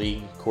in our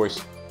league. Of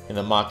course, in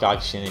the mock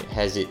auction, it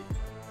has it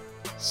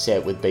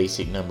set with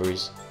basic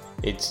numbers.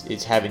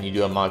 It's having you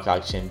do a mock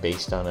auction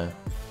based on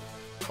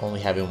only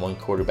having 1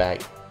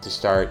 quarterback to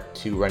start,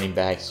 2 running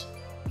backs,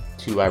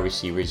 2 wide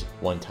receivers,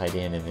 1 tight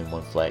end, and then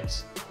 1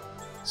 flex.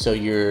 So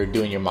you're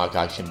doing your mock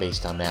auction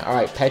based on that. All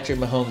right, Patrick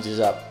Mahomes is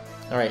up.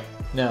 All right,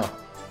 now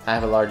I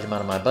have a large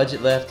amount of my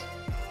budget left.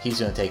 He's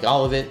going to take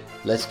all of it.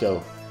 Let's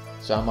go.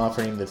 So I'm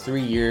offering him the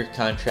 3-year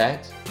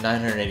contract,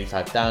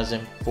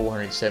 $985,000,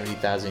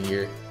 $470,000 a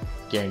year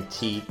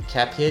guaranteed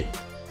cap hit.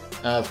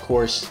 Of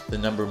course, the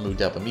number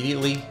moved up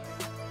immediately.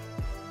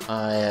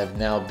 I have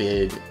now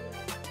bid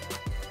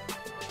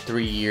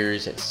 3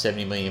 years at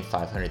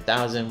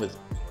 $70,500,000 with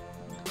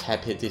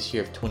cap hit this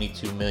year of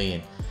 $22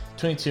 million.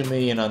 $22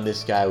 million on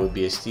this guy would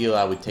be a steal.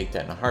 I would take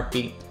that in a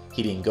heartbeat.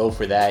 He didn't go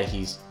for that.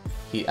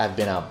 I've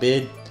been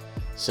outbid.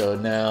 So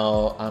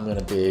now I'm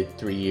gonna bid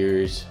 3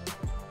 years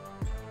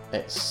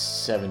at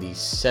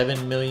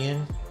 $77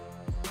 million.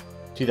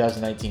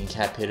 2019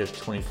 cap hit of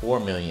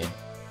 $24 million.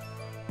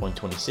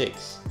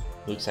 126.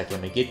 Looks like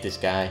I'm gonna get this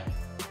guy.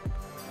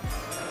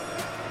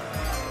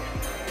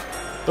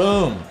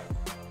 Boom!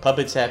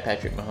 Puppets at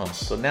Patrick Mahomes.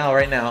 So now,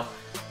 right now,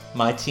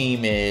 my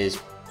team is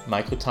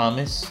Michael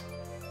Thomas,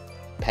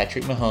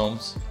 Patrick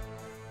Mahomes,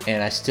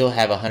 and I still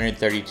have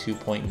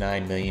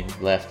 $132.9 million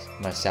left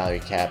in my salary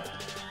cap.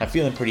 I'm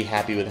feeling pretty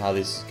happy with how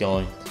this is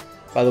going.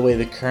 By the way,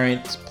 the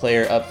current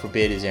player up for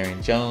bid is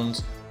Aaron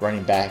Jones,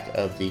 running back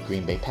of the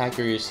Green Bay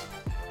Packers.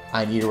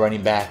 I need a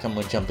running back. I'm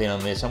going to jump in on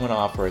this. I'm going to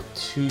offer a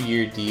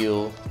 2-year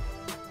deal.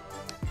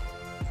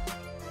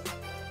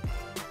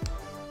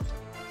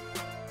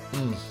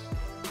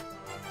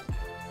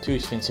 Too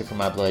expensive for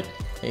my blood.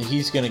 And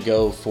he's going to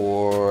go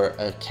for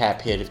a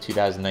cap hit of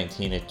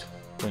 2019 at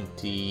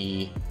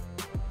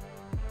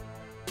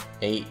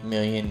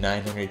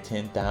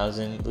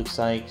 $28,910,000. Looks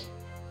like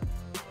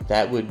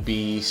that would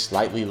be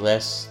slightly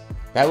less.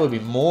 That would be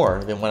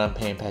more than what I'm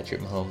paying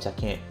Patrick Mahomes. I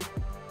can't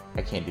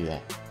do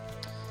that.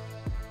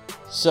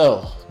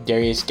 So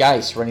Darius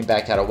Geis, running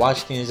back out of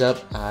Washington, is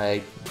up.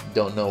 I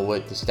don't know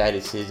what the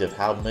status is of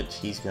how much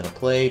he's going to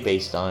play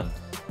based on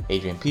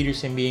Adrian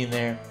Peterson being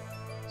there.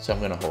 So I'm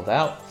going to hold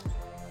out.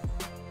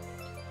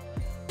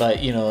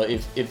 But, you know,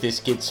 if this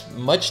gets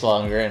much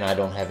longer and I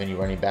don't have any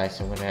running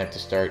backs, I'm going to have to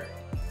start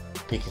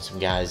picking some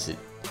guys that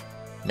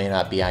may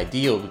not be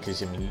ideal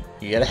because, I mean,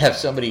 you got to have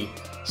somebody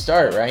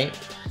start, right?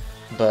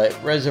 But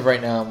as of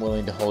right now, I'm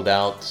willing to hold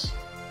out.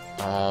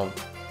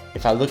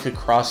 If I look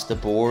across the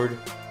board,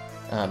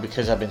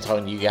 because I've been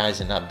talking to you guys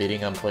and not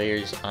bidding on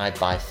players, I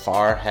by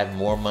far have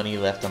more money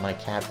left on my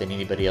cap than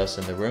anybody else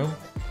in the room.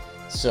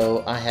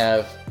 So I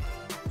have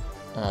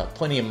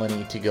plenty of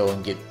money to go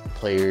and get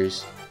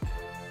players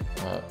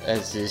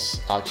as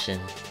this auction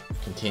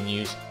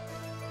continues.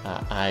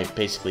 I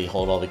basically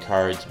hold all the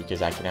cards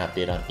because I can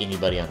outbid on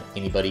anybody at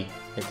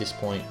this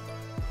point.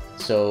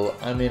 So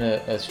I'm in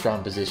a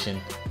strong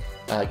position.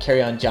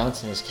 Kerryon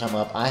Johnson has come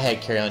up. I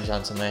had Kerryon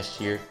Johnson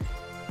last year.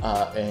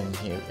 And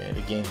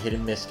again, hit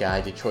and miss guy.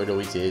 Detroit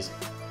always is.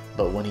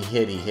 But when he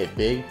hit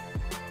big.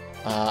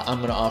 I'm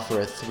going to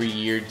offer a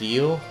 3-year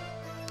deal.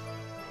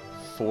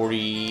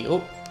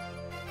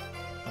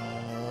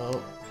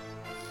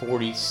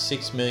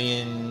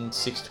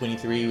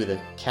 $46,623,000 with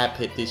a cap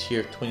hit this year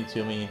of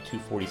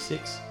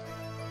 $22,246,000.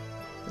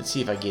 Let's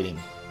see if I get him.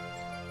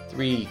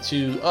 3,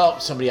 2, oh,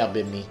 somebody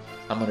outbid me.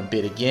 I'm going to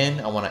bid again.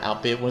 I want to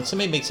outbid. When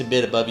somebody makes a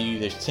bid above you,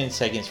 there's 10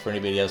 seconds for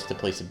anybody else to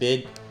place a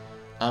bid.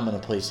 I'm going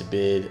to place a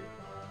bid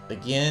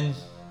again.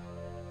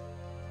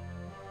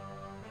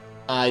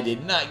 I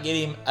did not get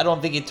him. I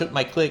don't think it took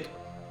my click.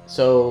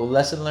 So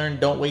lesson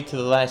learned, don't wait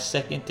till the last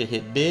second to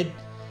hit bid.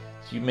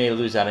 You may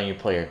lose out on your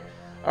player.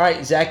 All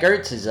right, Zach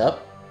Ertz is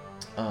up.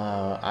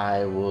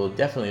 I will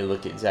definitely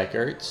look at Zach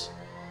Ertz.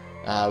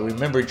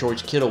 Remember,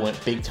 George Kittle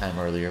went big time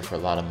earlier for a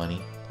lot of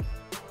money.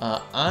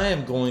 I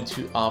am going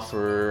to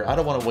offer, I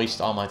don't want to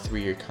waste all my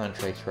 3-year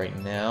contracts right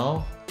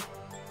now.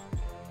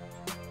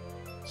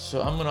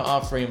 So I'm going to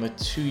offer him a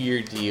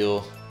 2-year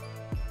deal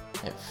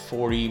at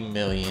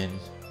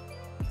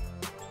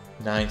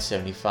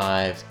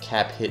 $40,975,000.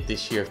 Cap hit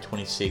this year of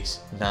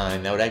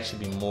 $26,900,000. That would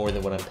actually be more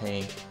than what I'm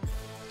paying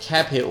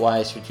cap hit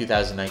wise for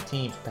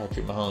 2019 for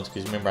Patrick Mahomes,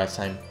 because remember I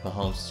signed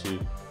Mahomes to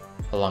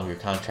a longer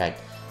contract.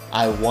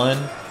 I won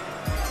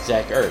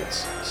Zach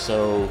Ertz.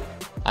 So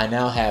I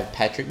now have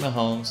Patrick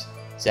Mahomes,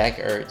 Zach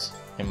Ertz,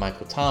 and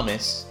Michael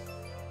Thomas.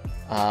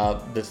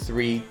 The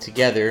 3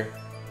 together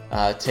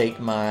take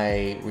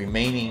my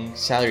remaining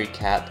salary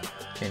cap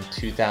in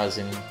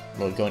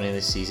going into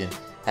this season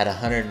at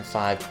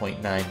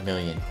 $105.9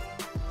 million.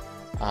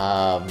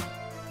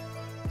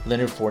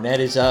 Leonard Fournette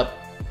is up.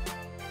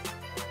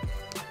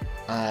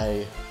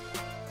 I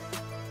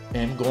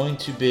am going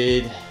to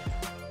bid.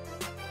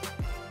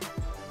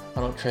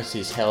 I don't trust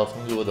his health.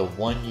 I'm going to go with a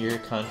 1-year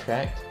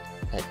contract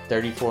at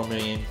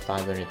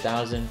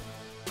 $34,500,000.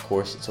 Of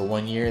course, it's a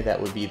 1 year.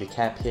 That would be the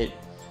cap hit.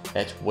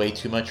 That's way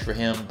too much for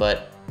him,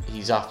 but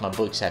he's off my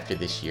books after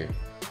this year.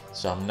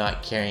 So I'm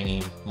not carrying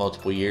him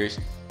multiple years.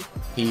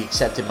 He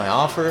accepted my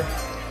offer.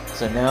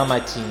 So now my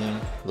team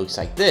looks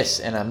like this,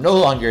 and I'm no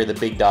longer the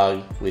big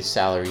dog with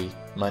salary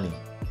money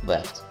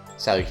left.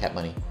 Salary cap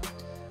money.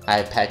 I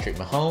have Patrick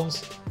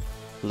Mahomes,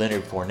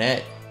 Leonard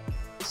Fournette,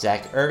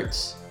 Zach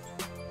Ertz,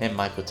 and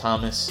Michael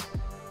Thomas.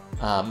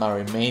 My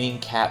remaining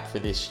cap for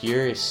this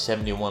year is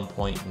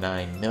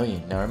 $71.9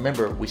 million. Now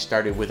remember, we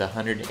started with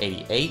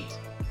 188.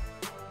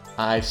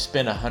 I've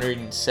spent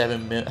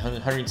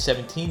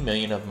 $117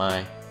 million of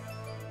my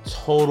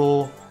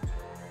total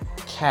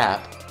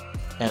cap,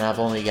 and I've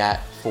only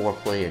got 4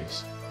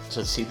 players.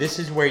 So see, this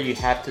is where you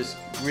have to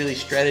really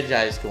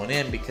strategize going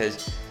in,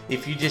 because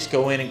if you just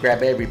go in and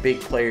grab every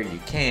big player you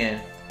can,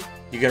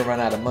 you're going to run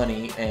out of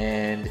money,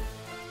 and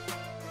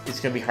it's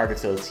going to be hard to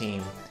fill a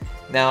team.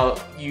 Now,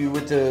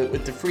 with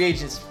the free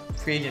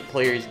agent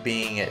players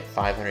being at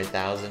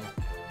 500,000,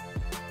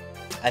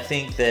 I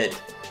think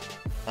that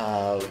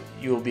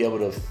you will be able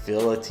to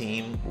fill a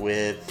team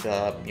with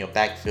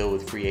backfill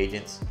with free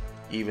agents,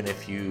 even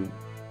if you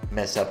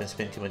mess up and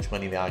spend too much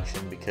money in the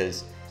auction,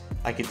 because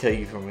I can tell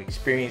you from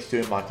experience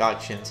doing mock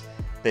auctions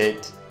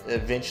that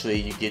eventually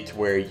you get to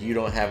where you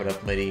don't have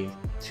enough money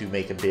to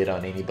make a bid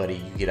on anybody.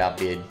 You get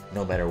outbid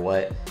no matter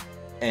what,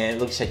 and it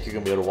looks like you're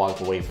going to be able to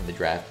walk away from the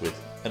draft with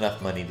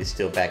enough money to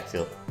still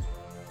backfill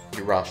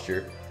your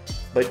roster.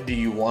 But do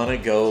you want to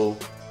go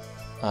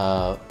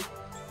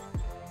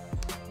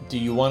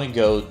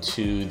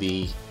to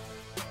the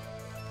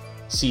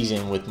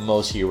season with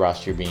most of your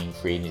roster being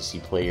free agency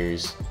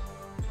players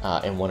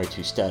and one or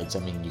two studs? I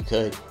mean, you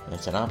could.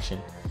 That's an option.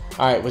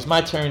 All right, it was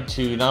my turn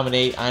to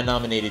nominate. I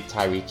nominated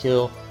Tyreek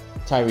Hill.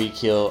 Tyreek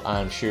Hill,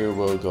 I'm sure,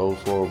 will go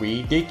for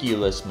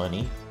ridiculous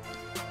money.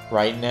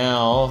 Right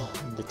now,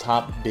 the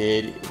top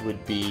bid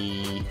would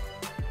be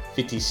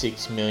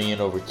 $56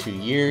 million over 2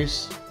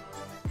 years.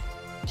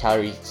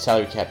 Salary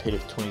cap hit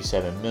of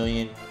 $27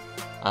 million.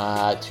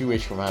 Too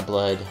rich for my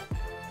blood.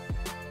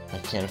 I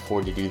can't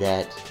afford to do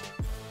that.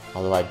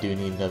 Although I do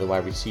need another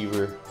wide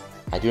receiver.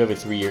 I do have a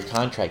 3-year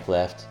contract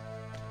left,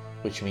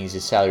 which means the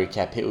salary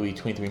cap hit will be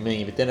 $23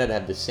 million. But then I'd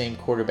have the same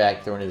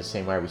quarterback thrown to the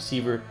same wide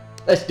receiver.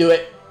 Let's do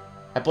it.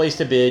 I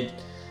placed a bid.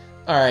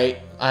 All right,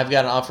 I've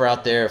got an offer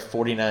out there of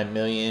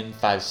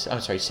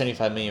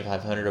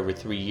 $75,500,000 over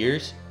 3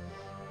 years.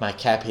 My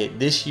cap hit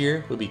this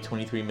year would be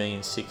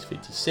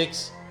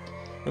 $23,656,000.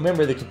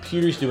 Remember, the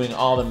computer's doing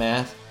all the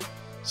math,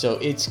 so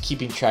it's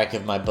keeping track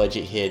of my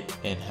budget hit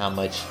and how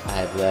much I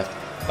have left.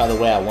 By the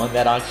way, I won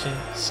that auction.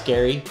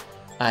 Scary.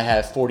 I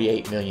have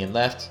 $48 million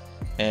left,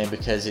 and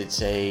because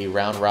it's a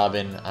round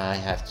robin, I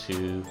have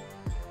to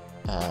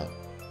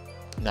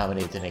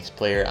nominate the next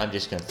player. I'm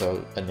just going to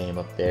throw a name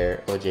up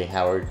there, O.J.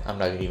 Howard. I'm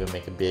not going to even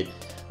make a bid.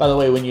 By the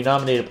way, when you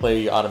nominate a player,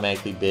 you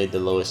automatically bid the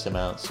lowest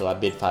amount, so I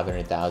bid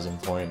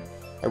 $500,000 for him.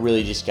 I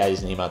really just got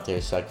his name out there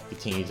so I can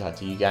continue to talk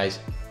to you guys.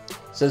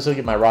 So let's look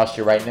at my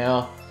roster right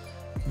now.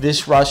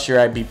 This roster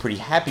I'd be pretty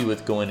happy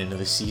with going into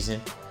the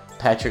season.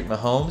 Patrick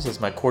Mahomes as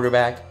my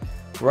quarterback.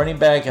 Running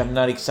back, I'm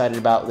not excited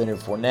about Leonard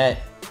Fournette.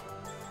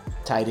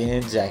 Tight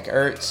end, Zach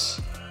Ertz.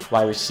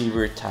 Wide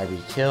receiver,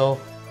 Tyreek Hill.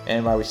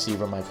 And wide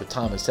receiver, Michael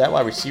Thomas. That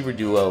wide receiver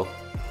duo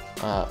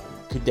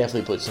could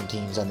definitely put some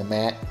teams on the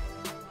mat.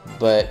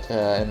 But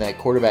and that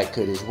quarterback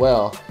could as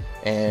well.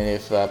 And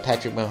if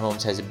Patrick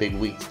Mahomes has a big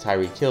week to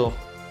Tyreek Hill,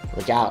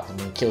 look out. I'm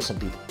going to kill some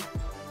people.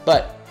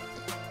 But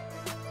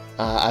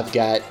I've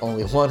got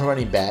only one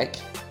running back.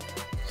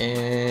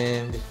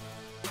 And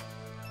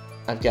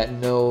I've got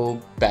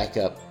no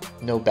backup,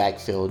 no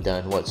backfill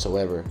done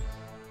whatsoever.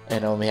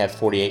 And I only have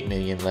 $48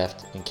 million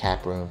left in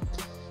cap room.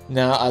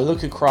 Now, I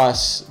look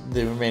across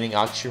the remaining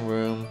auction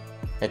room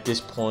at this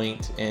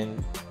point,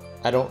 and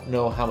I don't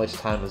know how much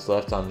time is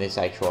left on this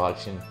actual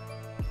auction.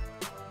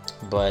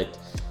 But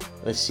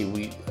let's see,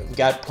 we've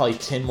got probably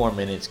 10 more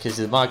minutes because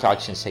the mock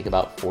auctions take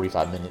about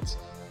 45 minutes.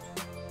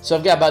 So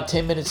I've got about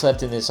 10 minutes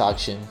left in this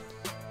auction.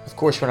 Of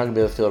course, we're not going to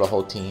be able to field a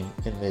whole team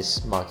in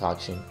this mock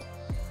auction.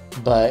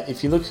 But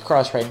if you look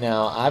across right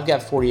now, I've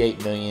got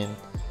 $48 million.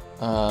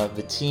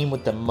 The team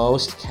with the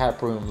most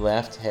cap room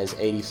left has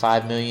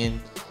 $85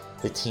 million.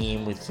 The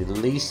team with the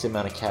least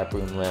amount of cap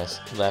room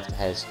left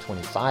has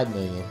 $25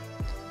 million.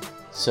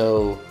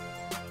 So,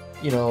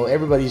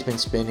 everybody's been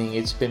spending.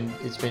 It's been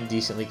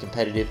decently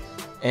competitive.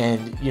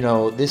 And,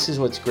 this is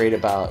what's great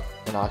about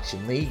an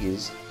auction league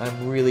is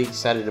I'm really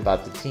excited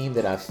about the team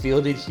that I've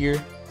fielded here.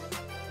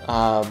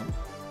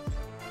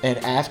 And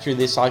after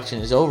this auction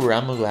is over,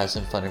 I'm going to go have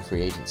some fun in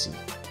free agency.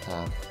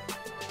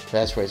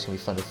 That's where it's going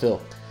to be fun to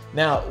fill.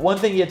 Now, one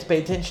thing you have to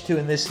pay attention to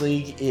in this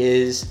league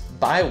is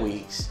bye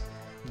weeks,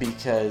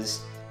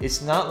 because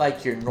it's not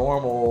like your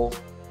normal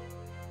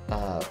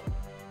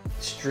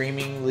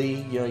streaming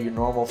league, your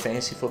normal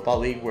fantasy football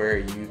league where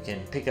you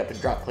can pick up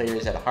and drop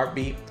players at a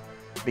heartbeat.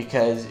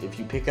 Because if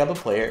you pick up a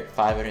player at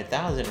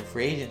 $500,000 in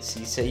free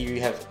agency, say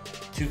you have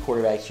two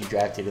quarterbacks you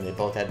drafted and they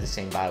both had the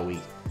same bye week,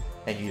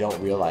 and you don't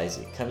realize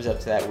it. Comes up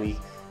to that week,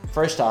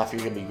 first off,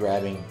 you're going to be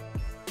grabbing,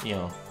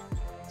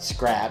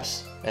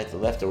 scraps at the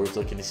leftovers,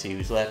 looking to see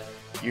who's left.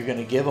 You're going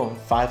to give them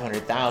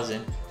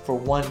 $500,000 for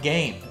one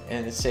game,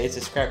 and say it's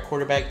a scrap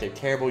quarterback, they're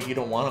terrible, you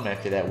don't want them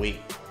after that week.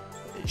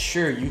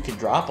 Sure, you can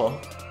drop them,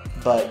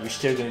 but you're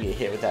still going to get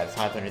hit with that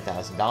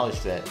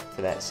 $500,000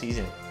 for that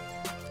season.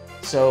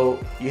 So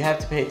you have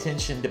to pay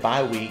attention to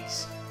bye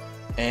weeks,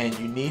 and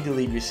you need to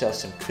leave yourself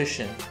some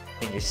cushion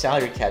in your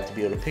salary cap to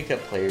be able to pick up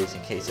players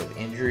in case of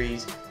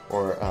injuries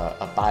or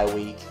a bye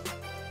week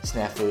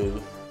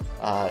snafu.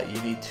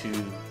 You need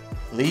to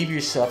leave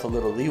yourself a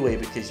little leeway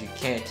because you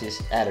can't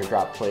just add or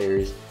drop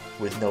players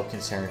with no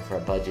concern for a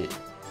budget.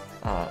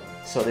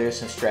 So there's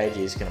some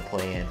strategy that's going to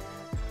play in.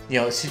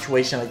 A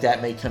situation like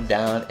that may come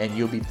down and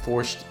you'll be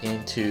forced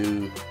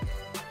into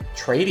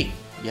trading.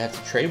 You have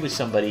to trade with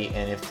somebody,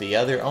 and if the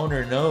other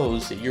owner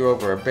knows that you're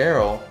over a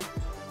barrel,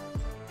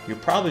 you're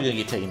probably going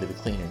to get taken to the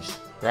cleaners,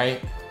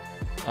 right?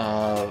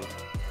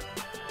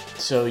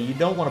 So you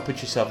don't want to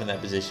put yourself in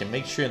that position.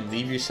 Make sure and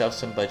leave yourself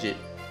some budget.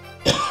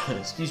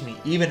 Excuse me.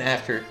 Even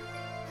after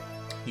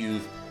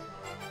you've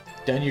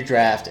done your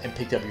draft and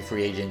picked up your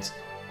free agents,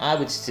 I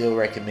would still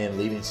recommend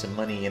leaving some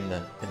money in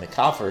the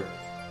coffer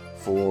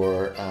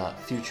for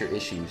future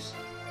issues.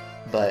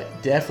 But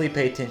definitely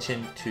pay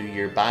attention to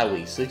your bye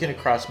weeks. Looking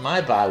across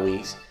my bye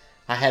weeks,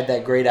 I had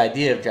that great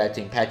idea of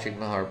signing Patrick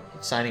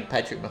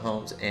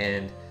Mahomes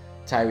and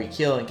Tyreek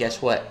Hill, and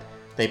guess what?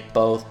 They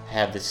both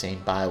have the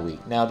same bye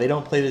week. Now, they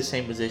don't play the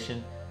same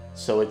position,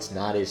 so it's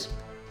not as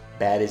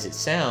bad as it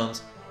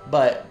sounds,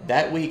 but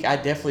that week I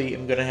definitely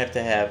am going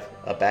to have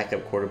a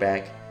backup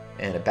quarterback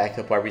and a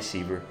backup wide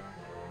receiver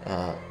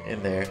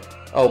in there.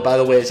 Oh, by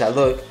the way, as I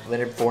look,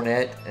 Leonard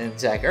Fournette and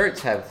Zach Ertz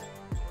have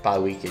bye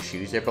week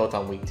issues. They're both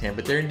on week 10,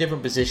 but they're in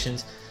different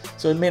positions,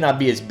 so it may not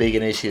be as big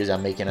an issue as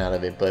I'm making out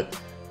of it, but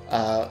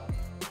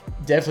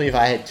definitely if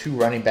I had 2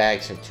 running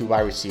backs or 2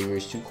 wide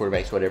receivers, 2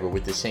 quarterbacks, whatever,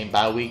 with the same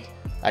bye week,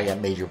 I got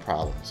major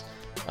problems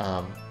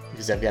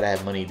because I've got to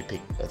have money to pick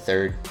a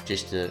third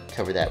just to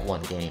cover that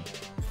one game.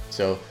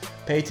 So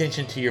pay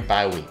attention to your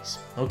bye weeks.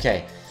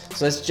 Okay,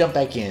 so let's jump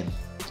back in.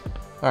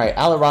 All right,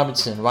 Allen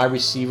Robinson, wide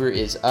receiver,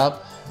 is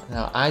up.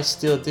 Now, I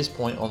still at this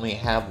point only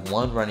have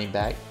 1 running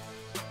back.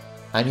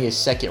 I need a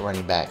second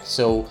running back.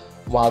 So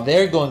while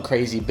they're going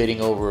crazy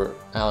bidding over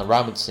Allen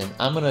Robinson,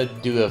 I'm going to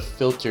do a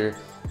filter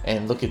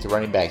and look at the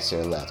running backs that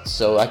are left.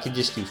 So I can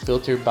just do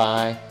filter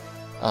by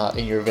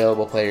in your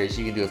available players.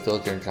 You can do a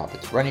filter and drop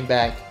it to running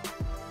back.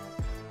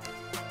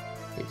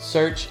 Hit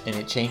search and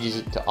it changes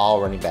it to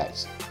all running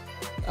backs.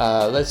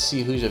 Let's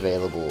see who's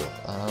available.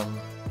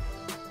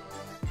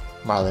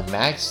 Marlon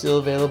Mack's still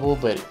available,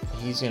 but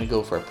he's going to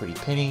go for a pretty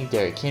penny.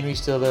 Derrick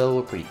Henry's still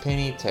available, pretty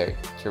penny.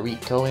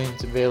 Tariq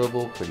Cohen's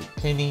available, pretty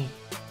penny.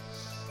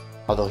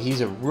 Although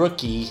he's a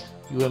rookie,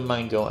 you wouldn't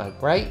mind going,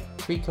 right?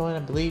 Tariq Cohen, I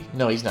believe?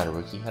 No, he's not a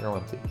rookie. I don't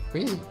want to.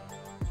 Really?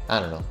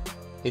 I don't know.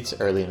 It's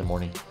early in the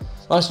morning.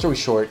 Long story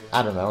short,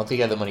 I don't know. I don't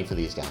think I have the money for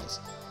these guys.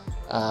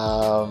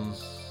 I'm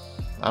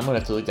going to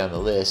have to look down the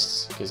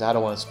list because I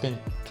don't want to spend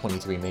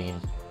 $23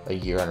 million a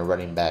year on a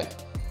running back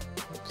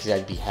because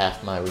that'd be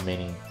half my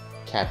remaining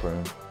cap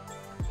room.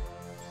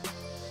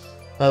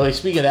 By the way,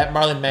 speaking of that,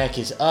 Marlon Mack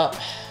is up.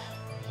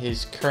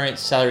 His current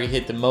salary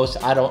hit the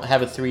most. I don't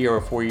have a 3 or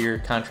a 4 year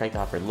contract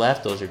offer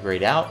left. Those are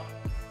grayed out.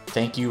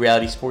 Thank you,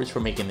 Reality Sports,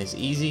 for making this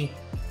easy.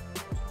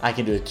 I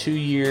can do a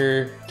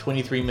 2-year,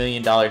 $23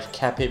 million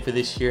cap hit for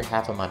this year,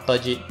 half of my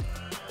budget.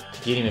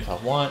 Get him if I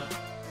want.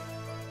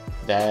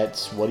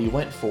 That's what he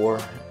went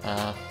for.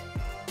 I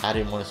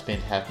didn't want to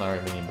spend half my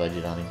remaining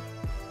budget on him.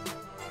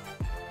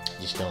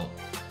 Just don't.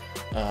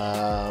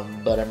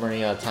 But I'm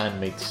running out of time to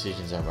make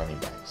decisions on running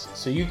backs.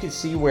 So you can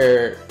see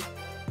where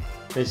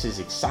this is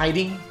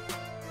exciting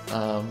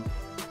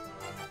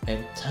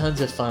and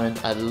tons of fun.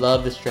 I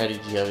love the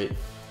strategy of it.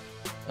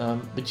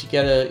 But you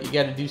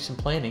gotta do some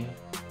planning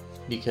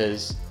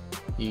because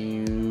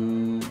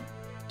you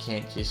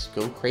can't just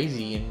go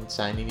crazy and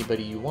sign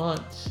anybody you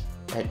want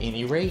at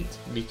any rate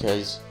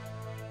because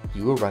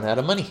you will run out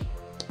of money.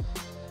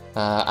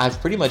 I've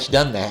pretty much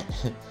done that.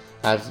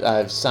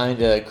 I've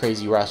signed a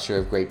crazy roster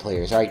of great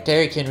players. All right,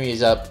 Derrick Henry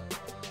is up.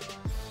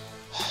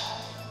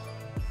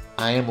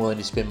 I am willing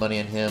to spend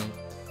money on him.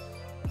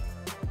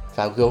 If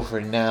I go for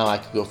it now, I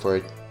could go for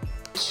a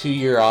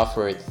 2-year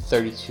offer at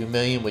 $32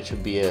 million, which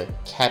would be a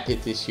cap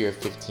hit this year of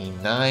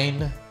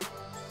 $15.9.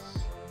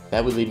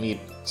 That would leave me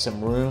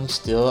some room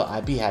still.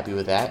 I'd be happy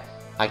with that.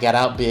 I got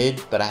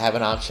outbid, but I have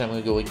an option. I'm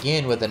going to go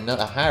again with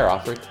a higher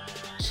offer,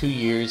 2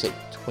 years at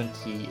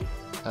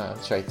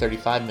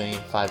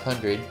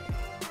 $35,500,000.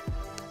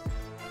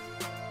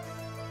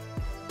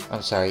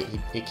 I'm sorry,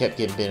 it kept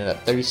getting bid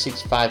up.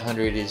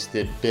 $36,500 is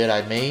the bid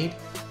I made,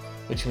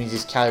 which means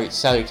his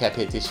salary cap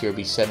hit this year will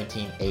be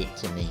 $17.8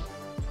 to me.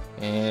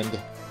 And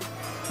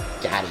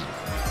got him.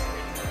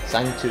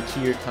 Signed him to a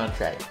 2-year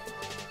contract.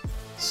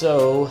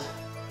 So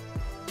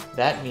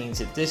that means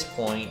at this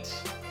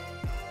point,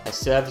 I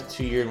still have a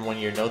 2-year and 1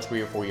 year, no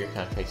 3 or 4 year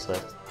contracts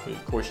left.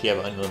 Of course, you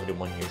have unlimited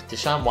 1 year.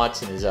 Deshaun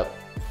Watson is up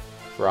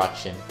for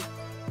auction.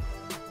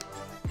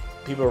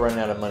 People are running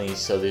out of money,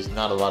 so there's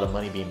not a lot of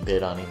money being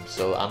bid on him.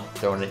 So I'm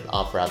throwing an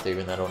offer out there,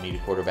 even though I don't need a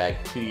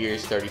quarterback. 2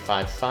 years,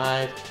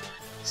 $35.5.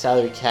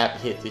 Salary cap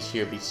hit this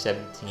year will be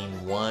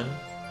 $17.1.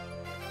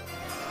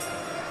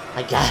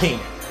 I got him.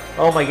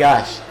 Oh my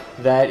gosh,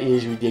 that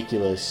is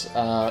ridiculous.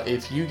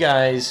 If you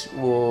guys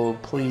will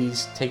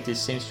please take this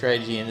same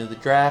strategy into the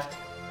draft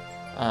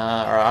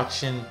or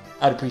auction,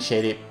 I'd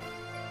appreciate it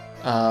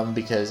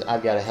because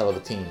I've got a hell of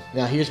a team.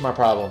 Now here's my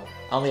problem.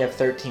 I only have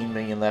 $13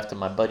 million left in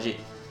my budget.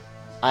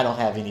 I don't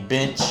have any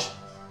bench,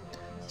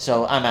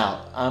 so I'm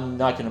out. I'm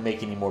not going to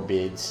make any more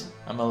bids.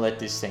 I'm going to let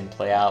this thing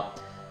play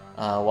out.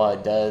 While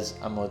it does,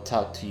 I'm going to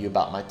talk to you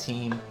about my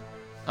team.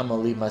 I'm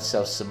going to leave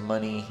myself some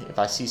money. If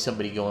I see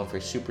somebody going for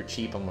super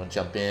cheap, I'm going to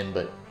jump in,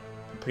 but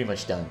I'm pretty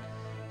much done.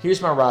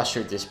 Here's my roster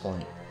at this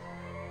point.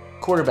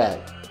 Quarterback,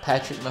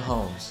 Patrick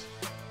Mahomes.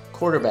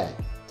 Quarterback,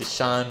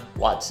 Deshaun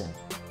Watson.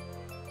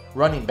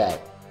 Running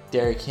back,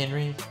 Derrick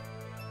Henry.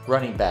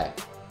 Running back,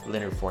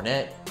 Leonard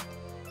Fournette.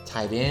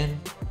 tight end,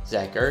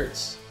 Zach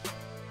Ertz,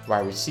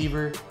 wide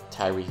receiver,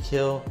 Tyreek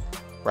Hill,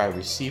 wide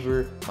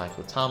receiver,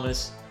 Michael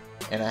Thomas,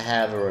 and I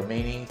have a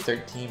remaining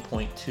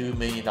 $13.2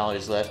 million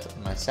left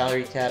in my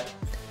salary cap.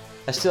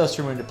 I still have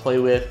some room to play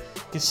with,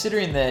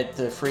 considering that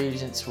the free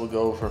agents will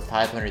go for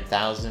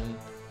 $500,000.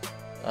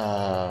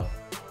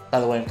 By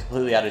the way, I'm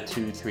completely out of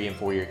 2, 3, and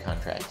 4 year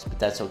contracts, but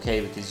that's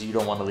okay because you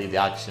don't want to leave the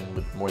auction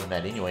with more than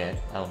that anyway.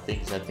 I don't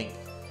think. Because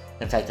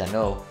in fact, I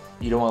know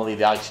you don't want to leave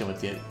the auction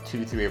with the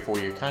 2, 3, or 4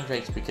 year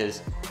contracts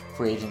because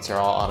free agents are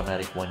all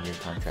automatic 1 year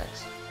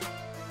contracts.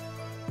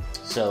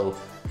 So,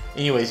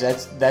 anyways, I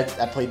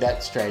played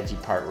that strategy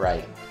part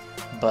right.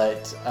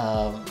 But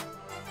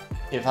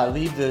if I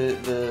leave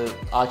the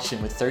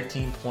auction with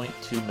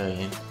 $13.2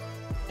 million,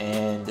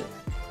 and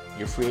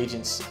your free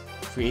agents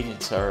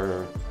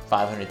are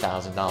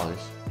 $500,000, well,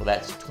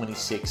 that's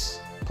 26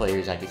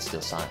 players I could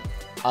still sign.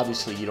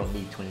 Obviously, you don't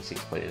need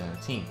 26 players on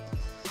a team.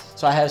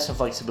 So I have some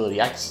flexibility.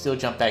 I can still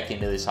jump back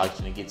into this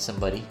auction and get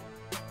somebody,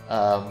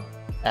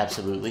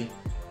 absolutely,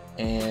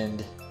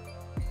 and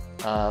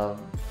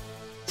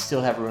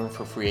still have room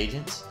for free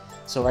agents.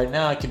 So right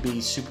now I can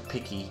be super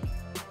picky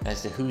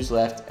as to who's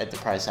left at the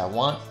price I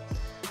want.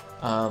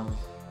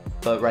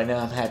 But right now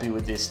I'm happy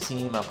with this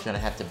team. I'm going to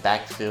have to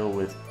backfill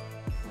with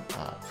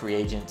free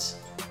agents,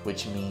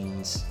 which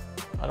means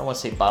I don't want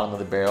to say bottom of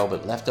the barrel,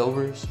 but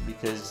leftovers,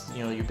 because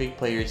your big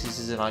players, this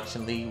is an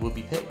auction league, will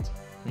be picked.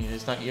 I mean,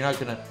 you're not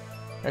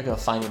gonna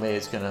find anybody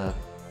that's gonna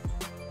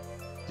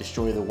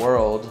destroy the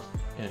world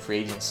in free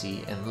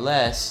agency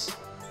unless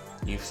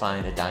you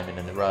find a diamond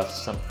in the rough,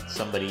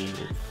 somebody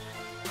that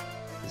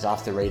is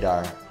off the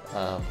radar.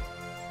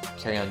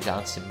 Kerryon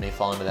Johnson may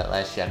fall into that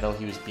last year. I know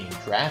he was being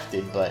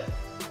drafted, but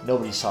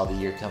nobody saw the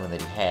year coming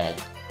that he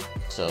had,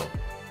 so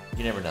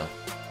you never know.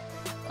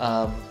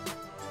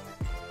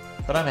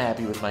 But I'm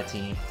happy with my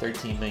team.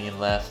 13 million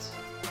left.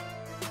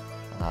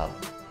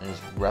 There's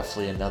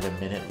roughly another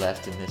minute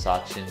left in this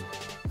auction.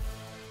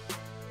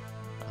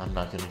 I'm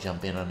not going to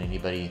jump in on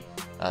anybody.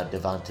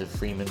 Devonta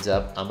Freeman's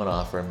up. I'm going to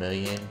offer $1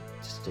 million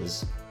just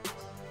because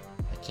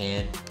I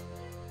can.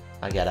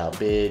 I got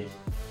outbid,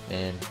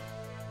 and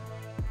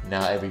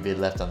now every bid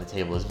left on the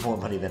table is more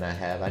money than I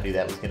have. I knew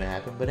that was going to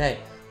happen, but hey,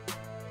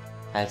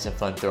 I had some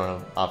fun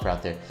throwing an offer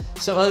out there.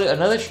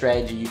 Another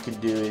strategy you can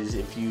do is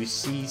if you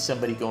see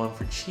somebody going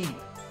for cheap,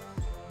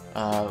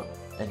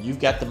 and you've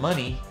got the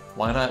money,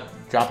 why not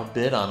drop a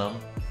bid on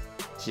them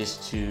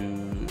just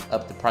to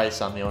up the price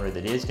on the owner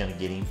that is going to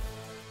get him,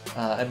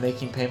 and make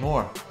him pay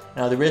more.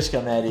 Now the risk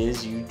on that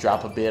is you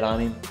drop a bid on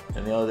him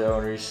and the other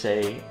owners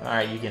say, all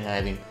right, you can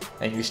have him,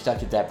 and you're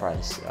stuck at that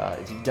price.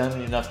 If you've done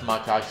enough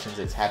mock auctions,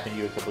 it's happened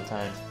to you a couple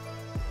times.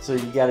 So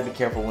you got to be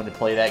careful when to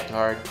play that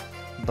card.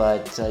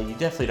 But you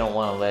definitely don't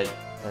want to let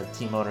a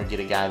team owner get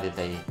a guy that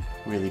they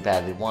really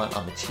badly want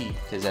on the cheap,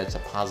 because that's a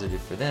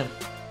positive for them.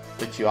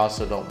 But you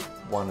also don't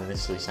want to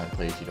necessarily sign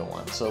players you don't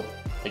want. So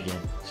again,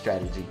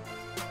 strategy.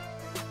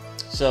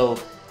 So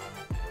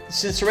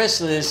since the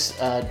rest of this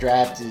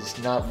draft is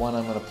not one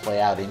I'm going to play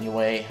out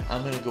anyway,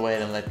 I'm going to go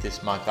ahead and let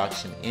this mock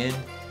auction end.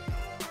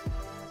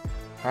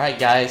 Alright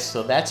guys,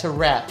 so that's a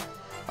wrap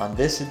on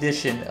this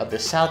edition of the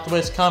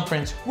Southwest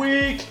Conference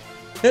Week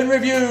in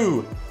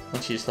Review.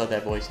 Don't you just love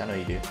that voice? I know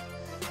you do.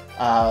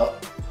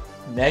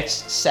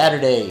 Next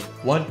Saturday,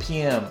 1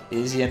 p.m.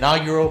 is the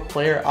inaugural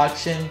player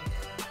auction.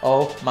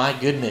 Oh my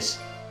goodness,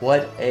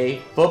 what a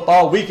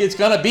football week it's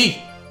going to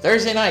be.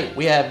 Thursday night,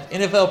 we have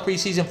NFL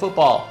preseason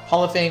football,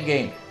 Hall of Fame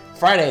game.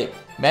 Friday,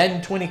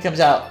 Madden 20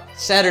 comes out.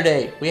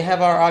 Saturday, we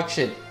have our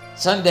auction.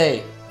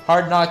 Sunday,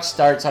 Hard Knocks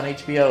starts on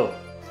HBO.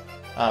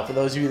 For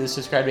those of you that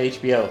subscribe to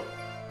HBO.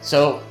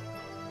 So,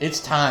 it's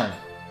time.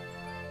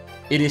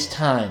 It is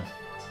time,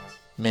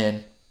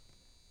 men.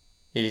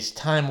 It is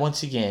time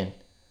once again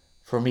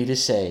for me to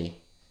say,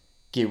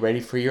 get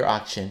ready for your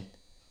auction,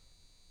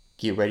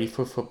 get ready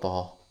for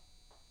football,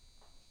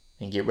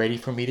 and get ready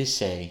for me to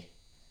say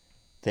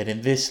that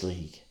in this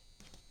league,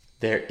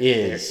 there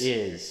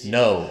is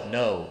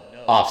no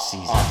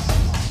off-season.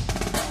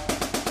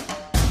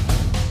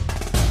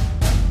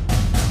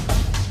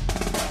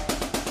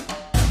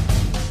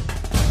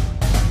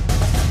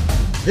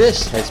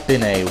 This has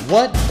been a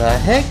What the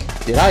Heck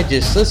Did I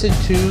Just Listen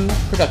To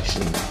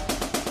production.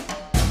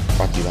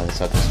 Brought to you by the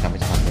Southwest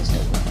Conference Podcast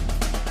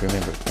Network.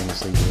 Remember, in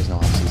this league, there is no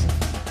off-season.